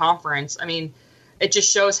American Conference, I mean, it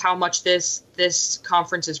just shows how much this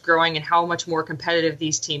conference is growing and how much more competitive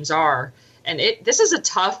these teams are. And this is a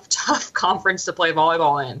tough conference to play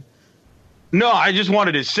volleyball in. No, I just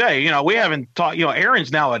wanted to say, you know, we haven't taught, you know,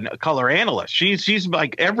 Erin's now a color analyst. She's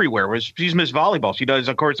like everywhere. She's Miss Volleyball. She does,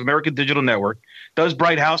 of course, American Digital Network, does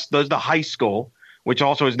Bright House, does the high school, which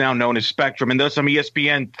also is now known as Spectrum, and does some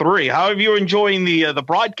ESPN3. How have you enjoying the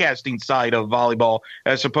broadcasting side of volleyball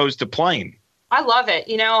as opposed to playing? I love it.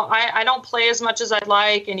 You know, I don't play as much as I'd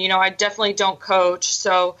like, and, you know, I definitely don't coach.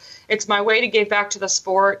 So it's my way to give back to the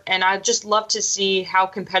sport, and I just love to see how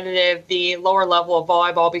competitive the lower level of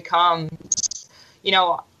volleyball becomes. You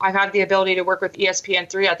know, I've had the ability to work with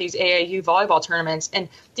ESPN3 at these AAU volleyball tournaments, and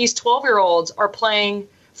these 12-year-olds are playing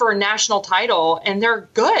for a national title, and they're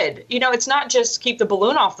good. You know, it's not just keep the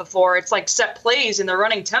balloon off the floor. It's like set plays, and they're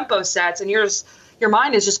running tempo sets, and your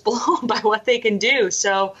mind is just blown by what they can do.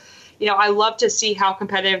 So, you know, I love to see how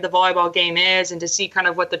competitive the volleyball game is and to see kind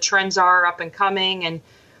of what the trends are up and coming. And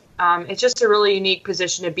it's just a really unique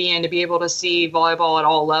position to be in, to be able to see volleyball at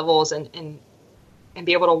all levels and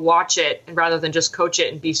be able to watch it, and rather than just coach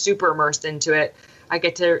it and be super immersed into it, I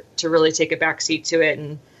get to really take a back seat to it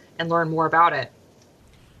and learn more about it.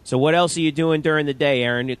 So what else are you doing during the day,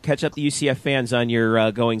 Erin? Catch up the UCF fans on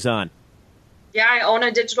your goings-on. Yeah, I own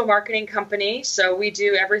a digital marketing company, so we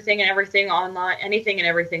do everything and everything online, anything and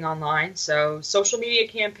everything online. So social media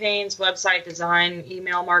campaigns, website design,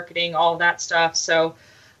 email marketing, all of that stuff. So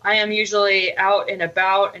I am usually out and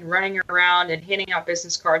about and running around and handing out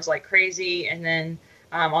business cards like crazy, and then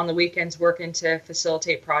on the weekends working to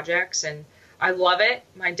facilitate projects. And I love it.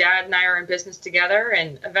 My dad and I are in business together,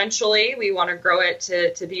 and eventually we want to grow it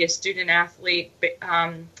to be a student athlete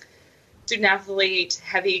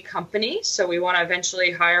heavy company. So we want to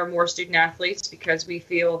eventually hire more student athletes, because we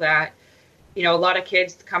feel that, you know, a lot of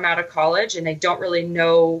kids come out of college and they don't really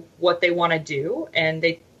know what they want to do, and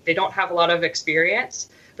they don't have a lot of experience,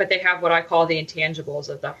 but they have what I call the intangibles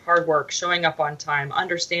of the hard work, showing up on time,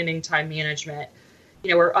 understanding time management, you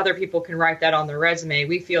know, where other people can write that on their resume.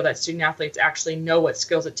 We feel that student athletes actually know what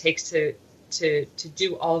skills it takes to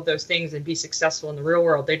do all of those things and be successful in the real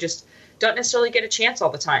world. They just don't necessarily get a chance all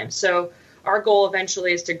the time. So our goal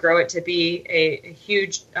eventually is to grow it to be a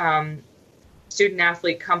huge student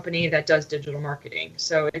athlete company that does digital marketing.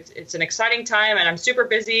 So it's an exciting time, and I'm super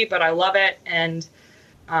busy, but I love it. And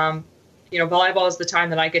volleyball is the time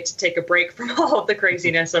that I get to take a break from all of the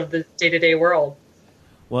craziness of the day-to-day world.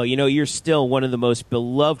 Well, you're still one of the most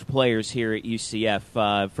beloved players here at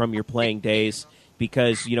UCF from your playing days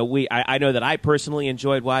because, I know that I personally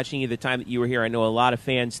enjoyed watching you the time that you were here. I know a lot of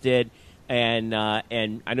fans did, and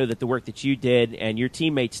I know that the work that you did and your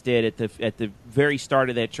teammates did at the very start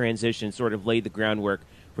of that transition sort of laid the groundwork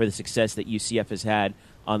for the success that UCF has had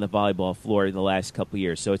on the volleyball floor the last couple of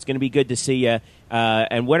years. So it's going to be good to see you.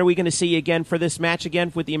 And when are we going to see you again for this match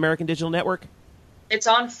again with the American Digital Network? It's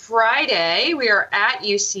on Friday. We are at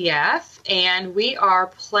UCF, and we are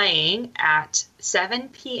playing at 7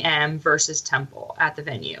 p.m. versus Temple at the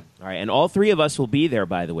venue. All right, and all three of us will be there,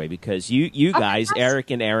 by the way, because you guys, nice. Eric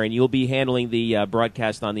and Erin, you'll be handling the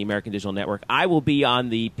broadcast on the American Digital Network. I will be on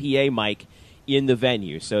the PA mic in the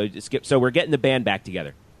venue. So we're getting the band back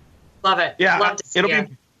together. Love it. Yeah, love to see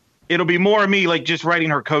it'll be more of me like just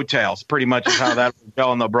writing her coattails. Pretty much is how that will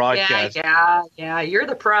go on the broadcast. Yeah. You're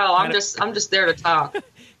the pro. I'm just there to talk.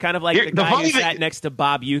 Kind of like the guy who sat next to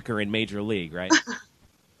Bob Uecker in Major League, right?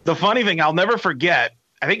 The funny thing I'll never forget.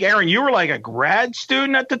 I think Erin, you were like a grad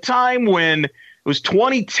student at the time when it was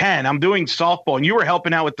 2010. I'm doing softball, and you were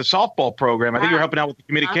helping out with the softball program. I think you were helping out with the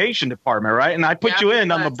communication department, right? And I put you in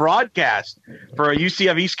on the broadcast for a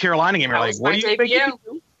UCF East Carolina game. You're like, what do you think you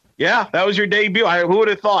do? Yeah, that was your debut. Who would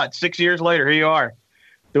have thought? 6 years later, here you are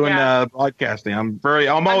doing broadcasting. I'm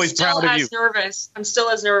always proud of you. I'm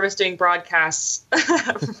still as nervous doing broadcasts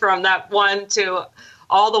from that one to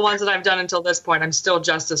all the ones that I've done until this point. I'm still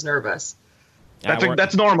just as nervous.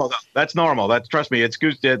 That's normal, though. That's normal. Trust me.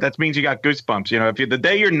 That means you got goosebumps. If the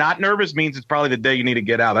day you're not nervous means it's probably the day you need to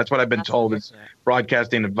get out. That's what I've been told. It's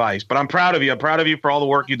broadcasting advice. But I'm proud of you. I'm proud of you for all the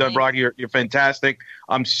work you've done, Brock. You're fantastic.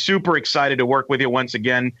 I'm super excited to work with you once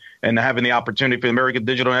again and having the opportunity for the American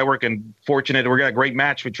Digital Network. And fortunate we're got a great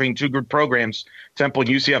match between two good programs, Temple and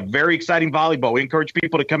UCF. Very exciting volleyball. We encourage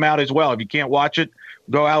people to come out as well. If you can't watch it,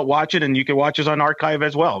 go out, watch it, and you can watch us on archive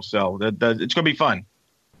as well. So it's going to be fun.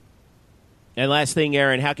 And last thing,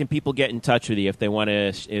 Erin, how can people get in touch with you if they want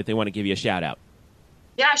to give you a shout out?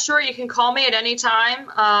 Yeah, sure. You can call me at any time,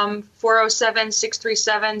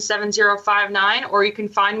 407-637-7059, or you can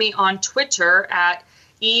find me on Twitter at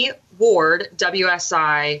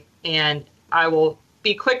eWardWSI, and I will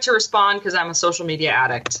be quick to respond because I'm a social media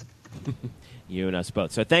addict. You and us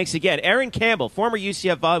both. So thanks again. Erin Campbell, former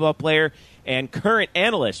UCF volleyball player and current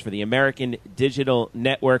analyst for the American Digital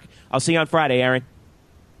Network. I'll see you on Friday, Erin.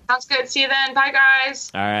 Sounds good. See you then. Bye,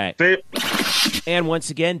 guys. All right. And once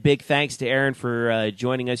again, big thanks to Erin for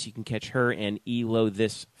joining us. You can catch her and ELO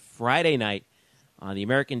this Friday night on the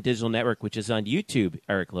American Digital Network, which is on YouTube,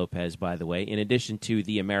 Eric Lopez, by the way, in addition to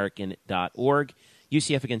theamerican.org.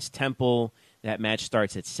 UCF against Temple. That match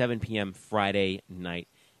starts at 7 p.m. Friday night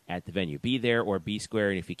at the venue. Be there or be square.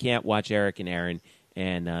 And if you can't, watch Eric and Erin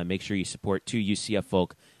and make sure you support two UCF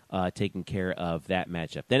folk taking care of that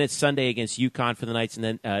matchup. Then it's Sunday against UConn for the Knights, and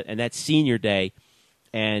then and that's senior day.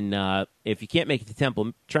 And if you can't make it to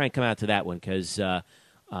Temple, try and come out to that one because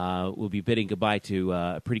we'll be bidding goodbye to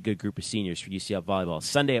a pretty good group of seniors for UCF volleyball.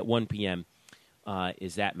 Sunday at 1 p.m.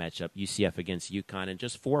 Is that matchup, UCF against UConn. And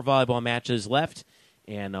just 4 volleyball matches left,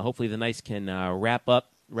 and hopefully the Knights can wrap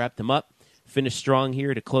them up, finish strong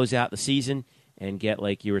here to close out the season, and get,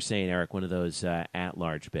 like you were saying, Eric, one of those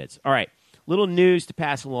at-large bids. All right. Little news to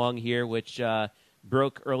pass along here, which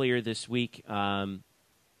broke earlier this week following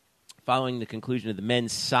the conclusion of the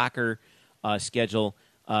men's soccer schedule.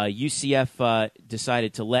 UCF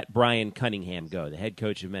decided to let Brian Cunningham go, the head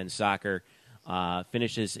coach of men's soccer.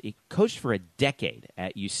 He coached for a decade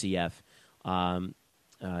at UCF. It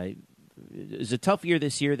was a tough year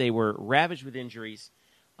this year. They were ravaged with injuries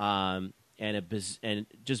and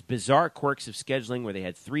just bizarre quirks of scheduling where they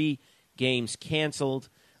had 3 games canceled.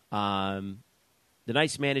 The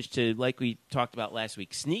Knights managed to, like we talked about last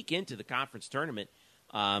week, sneak into the conference tournament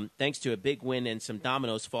thanks to a big win and some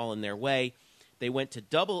dominoes falling their way. They went to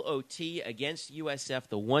double OT against USF,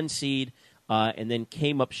 the 1 seed, and then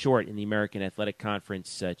came up short in the American Athletic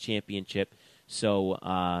Conference championship. So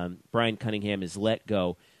Brian Cunningham is let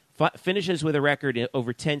go. Finishes with a record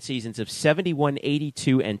over 10 seasons of 71,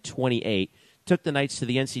 82, and 28. Took the Knights to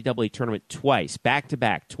the NCAA tournament twice,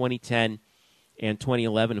 back-to-back, 2010 and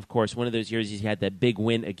 2011. Of course, one of those years he had that big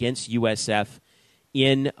win against USF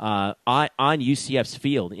on UCF's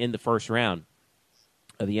field in the first round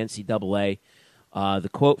of the NCAA.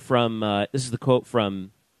 This is the quote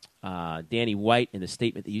from Danny White in the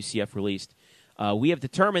statement that UCF released. We have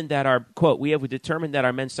determined that our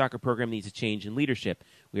men's soccer program needs a change in leadership.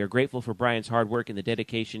 We are grateful for Brian's hard work and the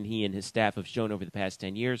dedication he and his staff have shown over the past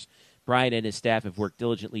 10 years, Brian and his staff have worked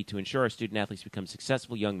diligently to ensure our student athletes become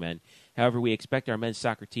successful young men. However, we expect our men's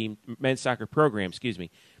soccer program,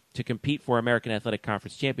 to compete for American Athletic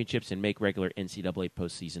Conference championships and make regular NCAA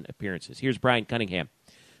postseason appearances. Here's Brian Cunningham.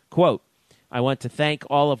 Quote, I want to thank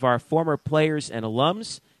all of our former players and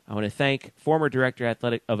alums. I want to thank former Director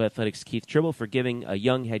of Athletics Keith Tribble for giving a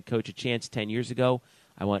young head coach a chance 10 years ago.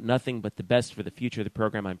 I want nothing but the best for the future of the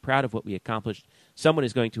program. I'm proud of what we accomplished. Someone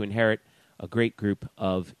is going to inherit a great group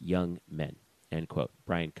of young men, end quote.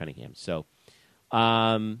 Brian Cunningham. So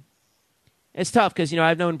it's tough because,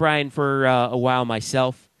 I've known Brian for a while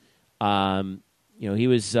myself. He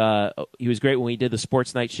was great when we did the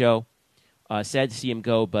Sports Night show. Sad to see him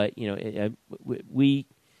go, but I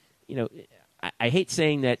hate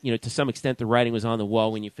saying that to some extent the writing was on the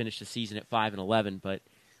wall when you finish the season at 5-11,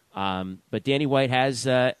 but Danny White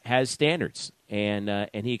has standards and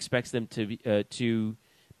he expects them to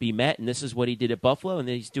be met, and this is what he did at Buffalo, and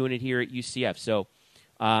then he's doing it here at UCF. So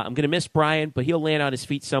I'm going to miss Brian, but he'll land on his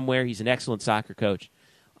feet somewhere. He's an excellent soccer coach,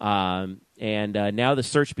 and now the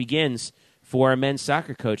search begins for a men's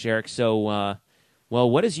soccer coach, Eric. So. Well,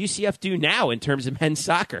 what does UCF do now in terms of men's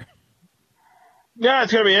soccer? Yeah,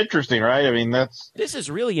 it's going to be interesting, right? I mean, this is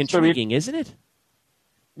really intriguing, isn't it?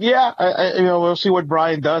 Yeah, we'll see what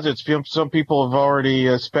Brian does. Some people have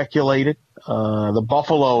already speculated. The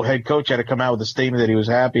Buffalo head coach had to come out with a statement that he was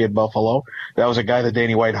happy at Buffalo. That was a guy that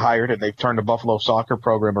Danny White hired, and they've turned the Buffalo soccer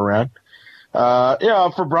program around.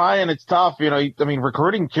 For Brian, it's tough.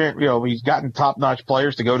 Recruiting can't. He's gotten top-notch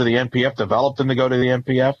players to go to the NPF, developed them to go to the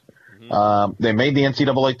NPF. They made the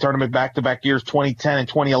NCAA tournament back-to-back years, 2010 and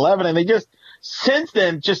 2011, and since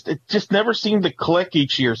then, it just never seemed to click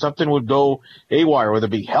each year. Something would go haywire, whether it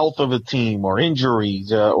be health of the team or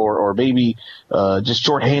injuries, or maybe just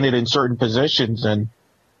shorthanded in certain positions. And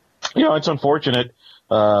it's unfortunate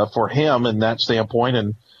for him in that standpoint.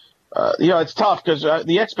 And it's tough because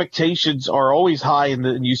the expectations are always high in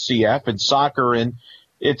UCF and soccer, and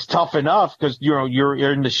it's tough enough because, you're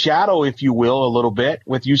in the shadow, if you will, a little bit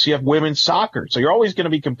with UCF women's soccer. So you're always going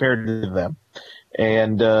to be compared to them.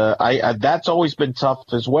 And that's always been tough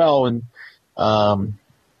as well. And,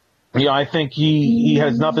 I think he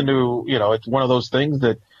has nothing to, it's one of those things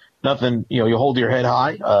that nothing, you hold your head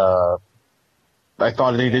high. I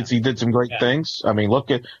thought he did some great things. I mean,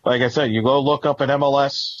 like I said, you go look up an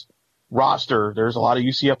MLS roster, there's a lot of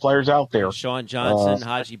UCF players out there. Sean Johnson,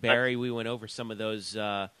 Haji Berry, we went over some of those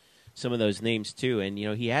names too, and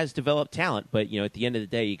he has developed talent, but at the end of the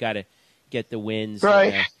day, you got to get the wins.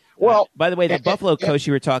 Right. By the way, the Buffalo coach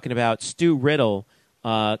you were talking about, Stu Riddle,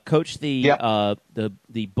 coached the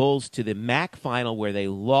Bulls to the MAC final where they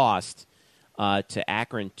lost to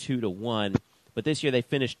Akron 2-1, but this year they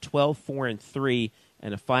finished 12-4-3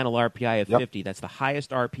 and a final RPI of 50. That's the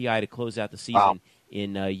highest RPI to close out the season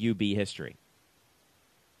in UB history.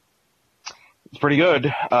 It's pretty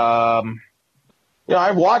good.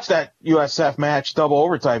 I watched that USF match, double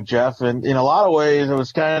overtime, Jeff, and in a lot of ways it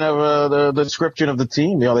was kind of the description of the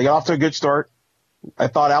team. They got off to a good start. I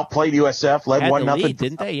thought outplayed USF, led 1-0.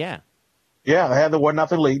 Didn't they? Yeah. Yeah, they had the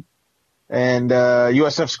 1-0 lead. And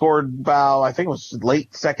USF scored about, I think it was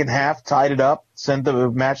late second half, tied it up, sent the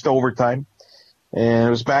match to overtime. And it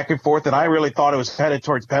was back and forth, and I really thought it was headed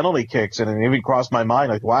towards penalty kicks, and it even crossed my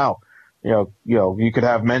mind, like, wow, you could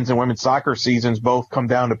have men's and women's soccer seasons both come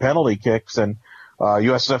down to penalty kicks, and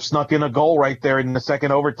USF snuck in a goal right there in the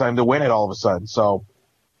second overtime to win it all of a sudden. So,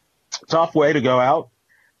 tough way to go out.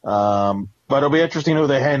 But it'll be interesting who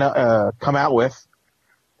they come out with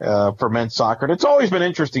for men's soccer. And it's always been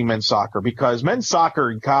interesting, men's soccer, because men's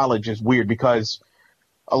soccer in college is weird because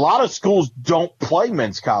a lot of schools don't play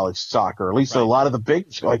men's college soccer. At least a lot of the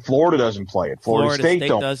big, like Florida doesn't play it. Florida State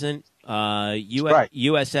doesn't.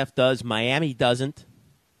 USF does. Miami doesn't.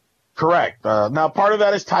 Correct. Now, part of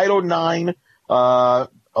that is Title IX. A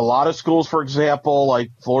lot of schools, for example,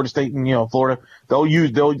 like Florida State and Florida,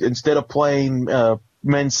 they'll instead of playing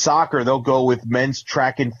men's soccer, they'll go with men's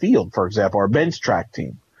track and field, for example, or men's track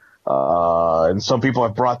team. And some people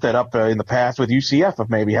have brought that up in the past with UCF of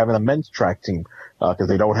maybe having a men's track team because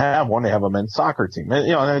they don't have one. They have a men's soccer team. And,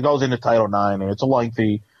 and it goes into Title IX, and it's a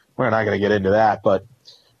lengthy – we're not going to get into that. But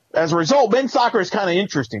as a result, men's soccer is kind of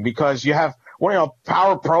interesting because you have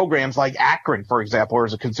power programs like Akron, for example,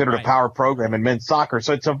 is considered a power program in men's soccer.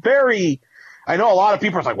 So it's a very – I know a lot of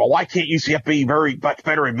people are like, well, why can't UCF be very much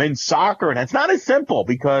better in men's soccer? And it's not as simple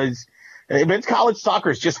because men's college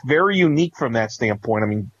soccer is just very unique from that standpoint. I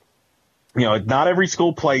mean, not every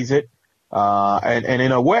school plays it. And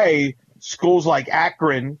in a way, schools like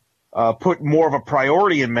Akron put more of a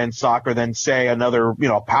priority in men's soccer than, say, another,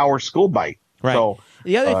 power school might. Right. So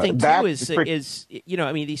The other thing too is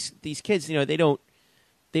these kids, they don't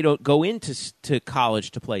go into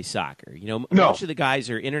college to play soccer. Most of the guys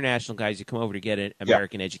are international guys who come over to get an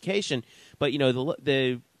American education. But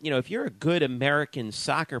if you're a good American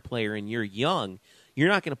soccer player and you're young, you're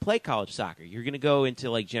not going to play college soccer. You're going to go into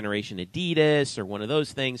like Generation Adidas or one of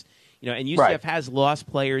those things. And UCF has lost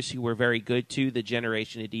players who were very good to the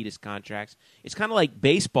Generation Adidas contracts. It's kind of like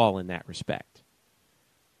baseball in that respect.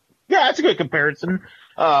 Yeah, that's a good comparison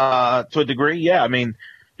to a degree. Yeah, I mean,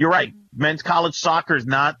 you're right. Men's college soccer is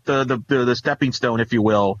not the stepping stone, if you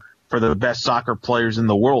will, for the best soccer players in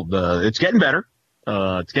the world. It's getting better.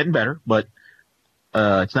 But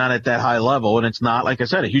it's not at that high level, and it's not, like I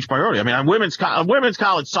said, a huge priority. I mean, women's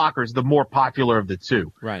college soccer is the more popular of the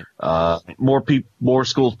two. Right. More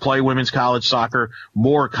schools play women's college soccer.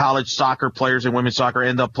 More college soccer players in women's soccer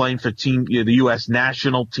end up playing for the U.S.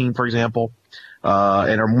 national team, for example,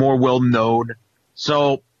 and are more well known.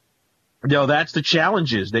 So, that's the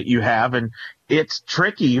challenges that you have, and it's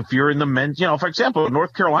tricky if you're in the men's. For example,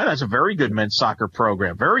 North Carolina has a very good men's soccer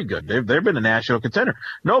program, very good. They've been a national contender.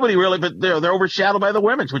 Nobody really, but they're overshadowed by the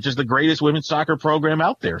women's, which is the greatest women's soccer program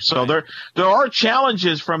out there. So there are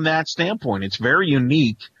challenges from that standpoint. It's very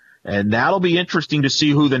unique, and that'll be interesting to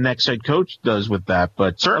see who the next head coach does with that.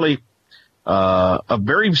 But certainly, a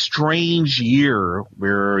very strange year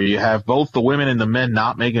where you have both the women and the men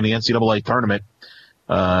not making the NCAA tournament.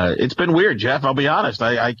 It's been weird, Jeff. I'll be honest.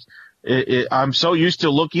 I'm so used to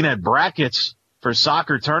looking at brackets for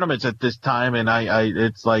soccer tournaments at this time, and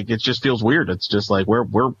it's like it just feels weird. It's just like where's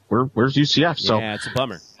UCF? So yeah, it's a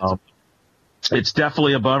bummer. It's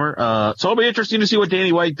definitely a bummer. So it'll be interesting to see what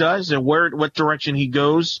Danny White does and what direction he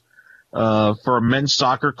goes for a men's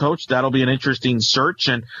soccer coach. That'll be an interesting search,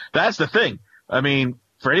 and that's the thing. I mean,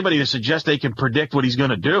 for anybody to suggest they can predict what he's going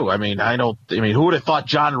to do, who would have thought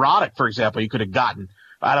John Roddick, for example, you could have gotten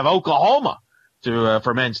out of Oklahoma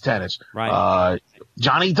for men's tennis. Right.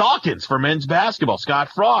 Johnny Dawkins for men's basketball. Scott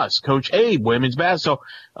Frost, Coach Abe, women's basketball.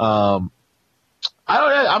 So,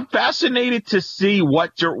 I'm fascinated to see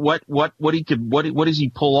what does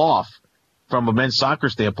he pull off from a men's soccer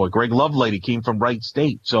standpoint. Greg Lovelady came from Wright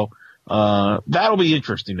State. So, that'll be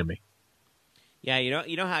interesting to me. Yeah,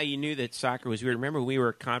 you know how you knew that soccer was weird? Remember when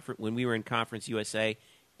we were in Conference USA,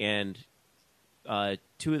 and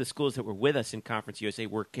two of the schools that were with us in Conference USA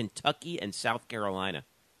were Kentucky and South Carolina.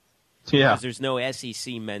 Yeah. Because there's no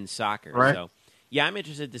SEC men's soccer. Right. So, yeah, I'm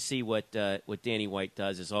interested to see what Danny White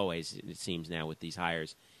does, as always, it seems now, with these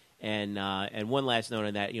hires. And one last note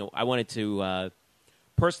on that, I wanted to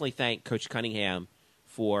personally thank Coach Cunningham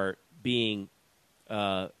for being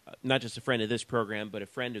not just a friend of this program, but a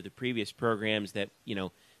friend of the previous programs that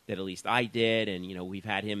at least I did, and we've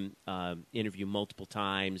had him interview multiple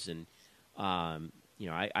times, and I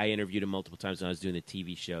interviewed him multiple times when I was doing the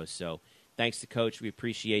TV show. So thanks to Coach, we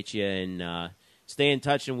appreciate you, and stay in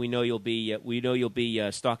touch. And we know you'll be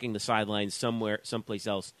stalking the sidelines someplace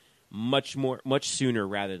else, much sooner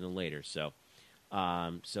rather than later. So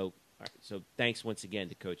thanks once again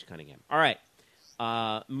to Coach Cunningham. All right.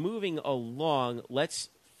 Moving along, let's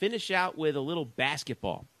finish out with a little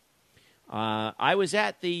basketball. I was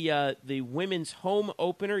at the women's home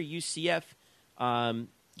opener, UCF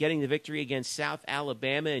getting the victory against South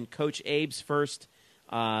Alabama in Coach Abe's first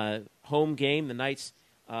home game. The Knights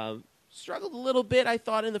struggled a little bit, I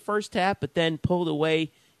thought, in the first half, but then pulled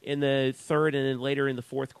away in the third and then later in the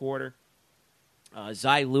fourth quarter.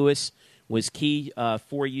 Zy Lewis was key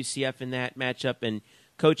for UCF in that matchup, and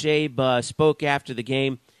Coach Abe spoke after the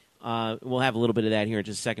game. We'll have a little bit of that here in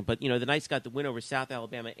just a second. But, the Knights got the win over South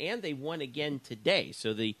Alabama, and they won again today.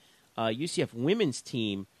 So the UCF women's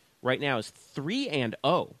team right now is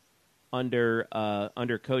 3-0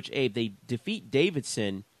 under Coach Abe. They defeat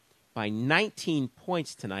Davidson by 19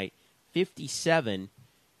 points tonight,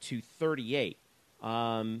 57-38.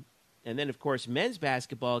 And then, of course, men's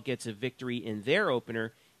basketball gets a victory in their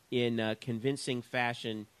opener in convincing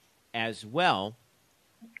fashion as well.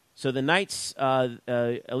 So the Knights,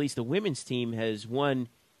 at least the women's team, has won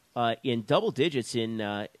in double digits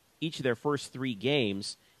in each of their first three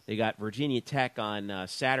games. They got Virginia Tech on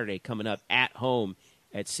Saturday coming up at home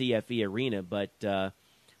at CFE Arena. But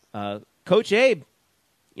Coach Abe,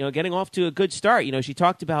 getting off to a good start. She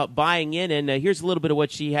talked about buying in, and here's a little bit of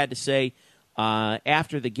what she had to say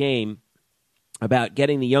after the game about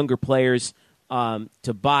getting the younger players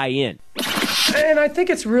to buy in. And I think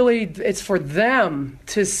it's for them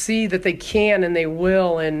to see that they can and they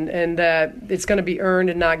will, and that it's going to be earned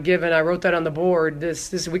and not given. I wrote that on the board.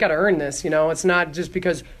 This we got to earn this. It's not just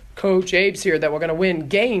because Coach Abe's here that we're going to win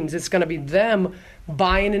games. It's going to be them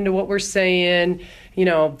buying into what we're saying,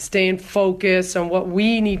 staying focused on what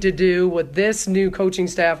we need to do, what this new coaching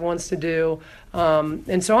staff wants to do.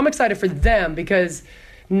 And so I'm excited for them because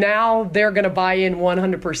now they're going to buy in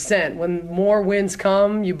 100%. When more wins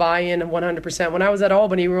come, you buy in 100%. When I was at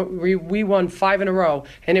Albany, we won 5 in a row,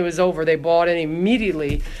 and it was over. They bought in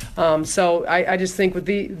immediately. So I just think with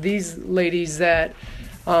these ladies that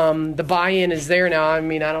the buy-in is there now. I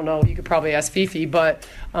mean, I don't know. You could probably ask Fifi, but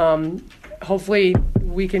hopefully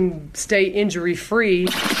we can stay injury-free.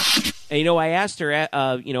 And, I asked her,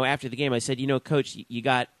 after the game, I said, Coach, you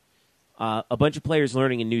got a bunch of players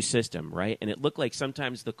learning a new system, right? And it looked like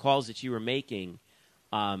sometimes the calls that you were making,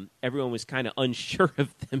 everyone was kind of unsure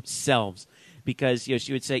of themselves because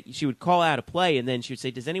she would call out a play and then she would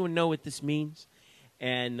say, "Does anyone know what this means?"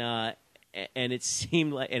 And it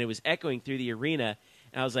seemed like, and it was echoing through the arena.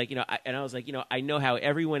 And I was like, I know how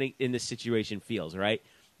everyone in this situation feels, right?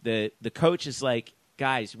 The coach is like,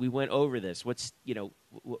 "Guys, we went over this. What's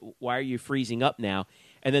why are you freezing up now?"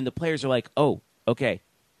 And then the players are like, "Oh, okay."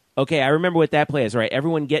 Okay, I remember what that play is, right?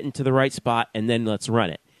 Everyone get into the right spot, and then let's run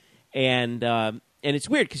it. And it's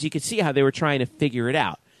weird because you could see how they were trying to figure it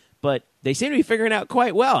out. But they seem to be figuring it out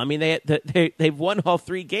quite well. I mean, they've won all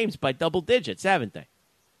 3 games by double digits, haven't they?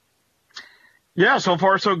 Yeah, so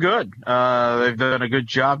far so good. They've done a good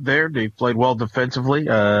job there. They've played well defensively.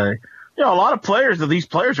 A lot of players, these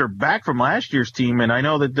players are back from last year's team, and I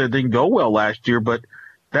know that they didn't go well last year, but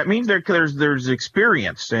that means there's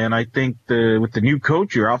experience, and I think with the new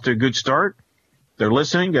coach, you're off to a good start. They're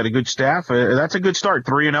listening, got a good staff. That's a good start.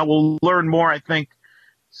 3-0. We'll learn more, I think,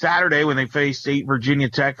 Saturday when they face Virginia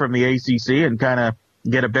Tech from the ACC and kind of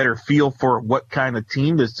get a better feel for what kind of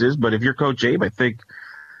team this is. But if you're Coach Abe, I think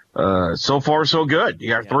so far so good. You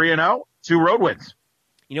got 3-0, 2 road wins.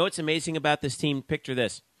 You know what's amazing about this team? Picture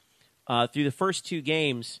this. Through the first 2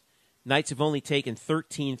 games, Knights have only taken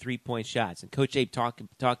 13 3-point shots, and Coach Abe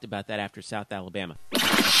talked about that after South Alabama.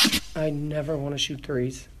 I never want to shoot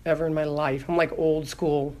threes, ever in my life. I'm like old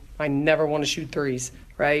school. I never want to shoot threes,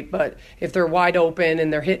 right? But if they're wide open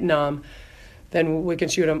and they're hitting them, then we can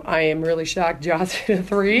shoot them. I am really shocked Josh hit a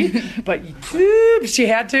 3, but she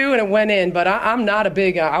had to, and it went in. But I'm not a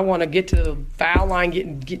big I want to get to the foul line,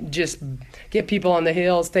 get people on the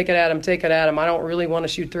hills, take it at them. I don't really want to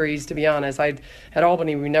shoot threes, to be honest. At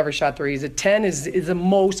Albany, we never shot threes. At 10 is the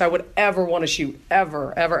most I would ever want to shoot,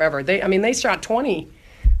 ever. They shot 20.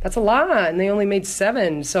 That's a lot, and they only made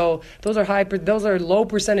 7. So those are low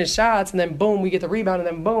percentage shots, and then boom, we get the rebound, and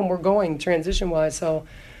then boom, we're going transition-wise. So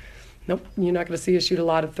nope, you're not going to see us shoot a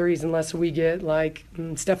lot of threes unless we get like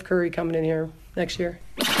Steph Curry coming in here next year.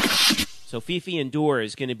 So Fifi Endure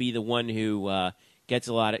is going to be the one who gets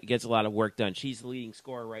a lot of work done. She's the leading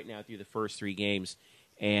scorer right now through the first 3 games,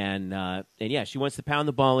 and yeah, she wants to pound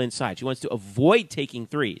the ball inside. She wants to avoid taking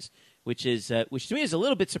threes, which to me is a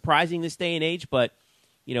little bit surprising this day and age. But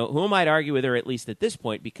who might argue with her at least at this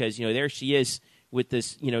point? Because there she is with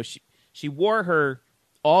this. She wore her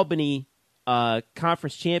Albany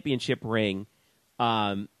conference championship ring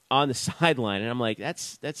on the sideline, and I'm like,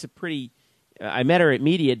 that's a pretty. I met her at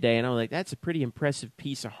media day, and I'm like, that's a pretty impressive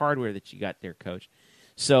piece of hardware that you got there, Coach.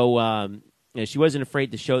 So she wasn't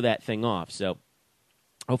afraid to show that thing off. So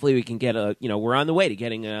hopefully we can get we're on the way to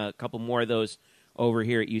getting a couple more of those over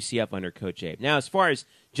here at UCF under Coach Abe. Now, as far as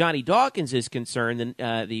Johnny Dawkins is concerned,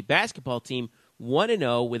 the basketball team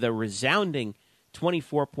 1-0 with a resounding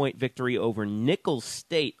 24-point victory over Nicholls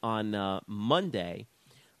State on Monday.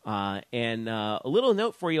 And a little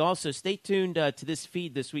note for you also, stay tuned to this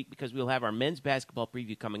feed this week because we'll have our men's basketball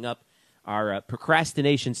preview coming up, our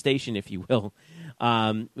procrastination station, if you will.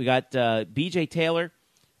 We got B.J. Taylor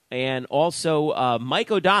and also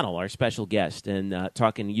Mike O'Donnell, our special guest, and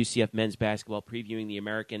talking UCF men's basketball, previewing the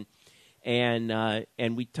American.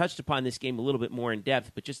 And we touched upon this game a little bit more in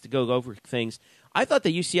depth, but just to go over things, I thought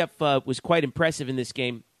that UCF was quite impressive in this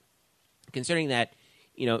game, considering that,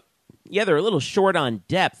 they're a little short on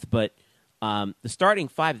depth, but the starting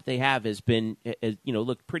 5 that they have has been,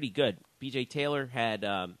 looked pretty good. B.J. Taylor had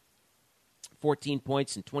 14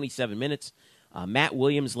 points in 27 minutes. Matt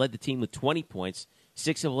Williams led the team with 20 points,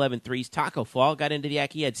 6 of 11 threes. Taco Fall got into the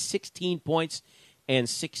act. He had 16 points and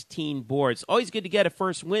 16 boards. Always good to get a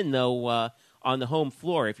first win, though, on the home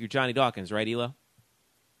floor if you're Johnny Dawkins, right, Elo?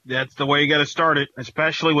 That's the way you got to start it,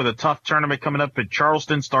 especially with a tough tournament coming up in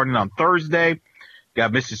Charleston starting on Thursday.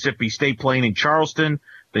 Got Mississippi State playing in Charleston.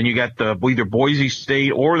 Then you got either Boise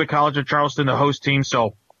State or the College of Charleston, the host team.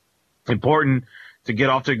 So important to get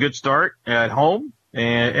off to a good start at home.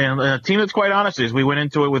 And a team that's quite honest is we went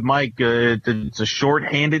into it with Mike. It's a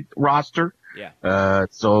short-handed roster. Yeah.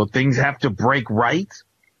 So things have to break right.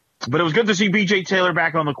 But it was good to see B.J. Taylor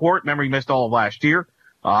back on the court. Remember, he missed all of last year.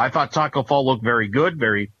 I thought Taco Fall looked very good,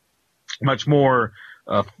 very much more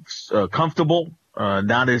comfortable,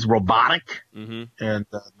 not as robotic. Mm-hmm. And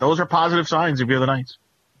those are positive signs if you're the Knights.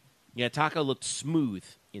 Yeah, Taco looked smooth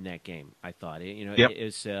in that game, I thought. Yep. It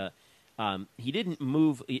was, he didn't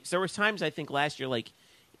move. So there was times, I think, last year, like,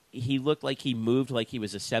 he looked like he moved like he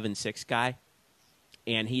was a 7'6" guy.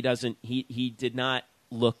 And he did not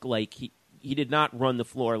look like he did not run the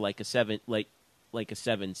floor like a 7'6"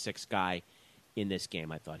 guy in this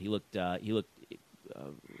game. I thought he looked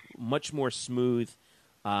much more smooth.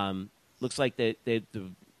 Looks like the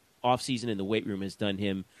offseason in the weight room has done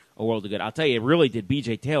him a world of good. I'll tell you, it really did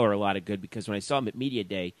B.J. Taylor a lot of good, because when I saw him at media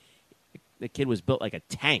day, the kid was built like a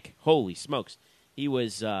tank. Holy smokes! He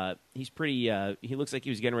was he's pretty. He looks like he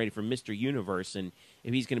was getting ready for Mr. Universe, and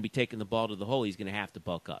if he's going to be taking the ball to the hole, he's going to have to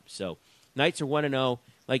bulk up. So Knights are 1-0,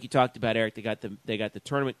 like you talked about, Eric. They got the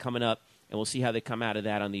tournament coming up, and we'll see how they come out of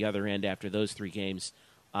that on the other end after those 3 games,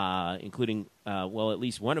 including at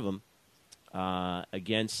least one of them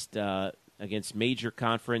against major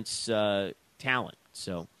conference talent.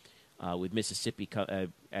 So with Mississippi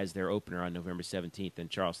as their opener on November 17th in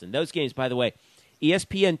Charleston. Those games, by the way,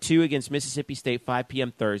 ESPN2 against Mississippi State, 5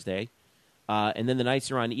 p.m. Thursday. And then the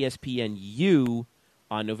Knights are on ESPNU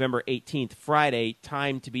on November 18th, Friday,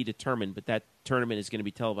 time to be determined. But that tournament is going to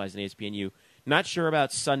be televised on ESPNU. Not sure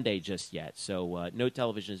about Sunday just yet. So no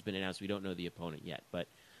television has been announced. We don't know the opponent yet. But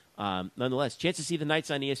nonetheless, chance to see the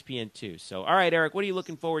Knights on ESPN2. So, all right, Eric, what are you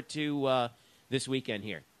looking forward to this weekend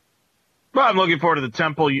here? Well, I'm looking forward to the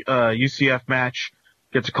Temple UCF match.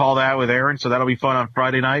 Get to call that with Erin, so that'll be fun on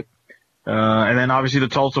Friday night. And then obviously the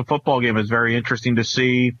Tulsa football game is very interesting to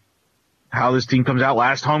see how this team comes out.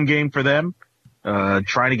 Last home game for them,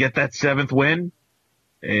 trying to get that 7th win.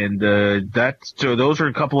 And so those are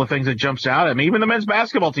a couple of things that jumps out at me. Even the men's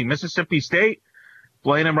basketball team, Mississippi State,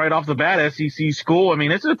 playing them right off the bat, SEC school. I mean,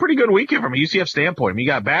 this is a pretty good weekend from a UCF standpoint. I mean,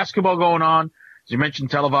 you got basketball going on, as you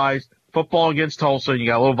mentioned, televised, football against Tulsa, and you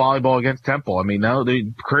got a little volleyball against Temple. I mean, now they're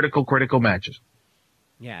critical matches.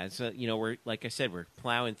 Yeah, it's we're, like I said, we're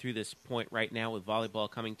plowing through this point right now with volleyball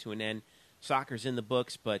coming to an end. Soccer's in the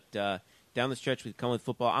books, but down the stretch with coming with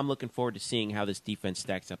football, I'm looking forward to seeing how this defense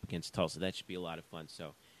stacks up against Tulsa. That should be a lot of fun.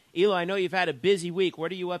 So, Elo, I know you've had a busy week.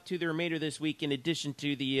 What are you up to the remainder of this week in addition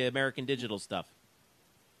to the American Digital stuff?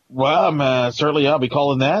 Well, I'll be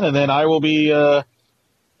calling that, and then I will be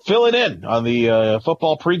filling in on the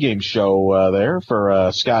football pregame show there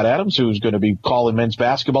for Scott Adams, who's going to be calling men's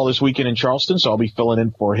basketball this weekend in Charleston, so I'll be filling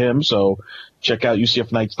in for him. So check out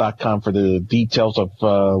UCFKnights.com for the details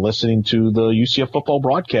of listening to the UCF football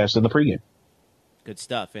broadcast in the pregame. Good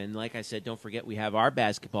stuff. And like I said, don't forget we have our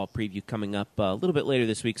basketball preview coming up a little bit later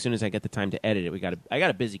this week, as soon as I get the time to edit it. I got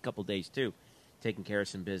a busy couple days, too, taking care of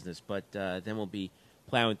some business. But then we'll be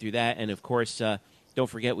plowing through that. And, of course, don't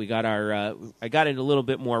forget we got our I got into a little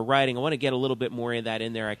bit more writing. I want to get a little bit more of that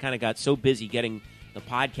in there. I kind of got so busy getting the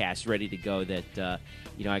podcast ready to go that,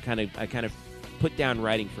 I kind of put down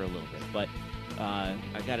writing for a little bit. But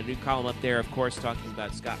I got a new column up there, of course, talking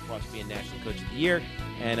about Scott Frost being National Coach of the Year.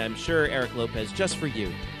 And I'm sure Eric Lopez, just for you,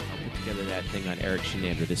 I'll put together that thing on Eric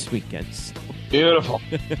Shenander this weekend. Beautiful.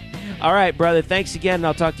 All right, brother. Thanks again, and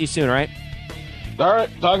I'll talk to you soon, all right? All right.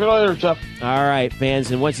 Talk to you later, Jeff. All right,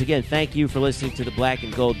 fans. And once again, thank you for listening to the Black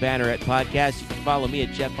and Gold Banneret podcast. You can follow me at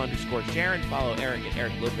Jeff_Sharon. Follow Eric at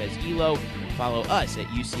Eric Lopez Elo. Follow us at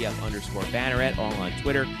UCF_Banneret, all on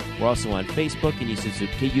Twitter. We're also on Facebook,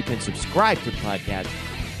 and you can subscribe to the podcast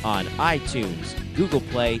on iTunes, Google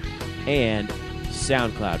Play, and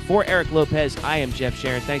SoundCloud. For Eric Lopez, I am Jeff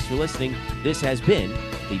Sharon. Thanks for listening. This has been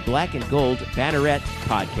the Black and Gold Banneret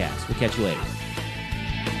podcast. We'll catch you later.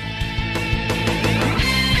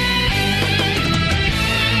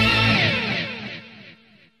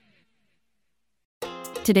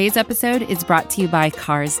 Today's episode is brought to you by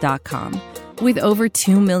Cars.com. With over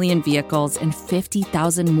 2 million vehicles and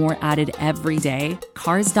 50,000 more added every day,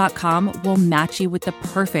 Cars.com will match you with the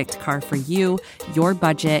perfect car for you, your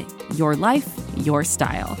budget, your life, your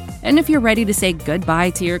style. And if you're ready to say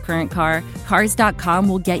goodbye to your current car, Cars.com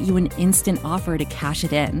will get you an instant offer to cash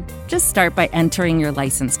it in. Just start by entering your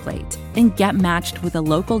license plate and get matched with a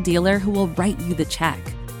local dealer who will write you the check.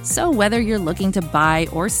 So whether you're looking to buy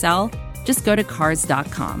or sell, just go to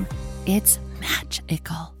Cars.com. It's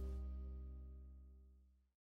magical.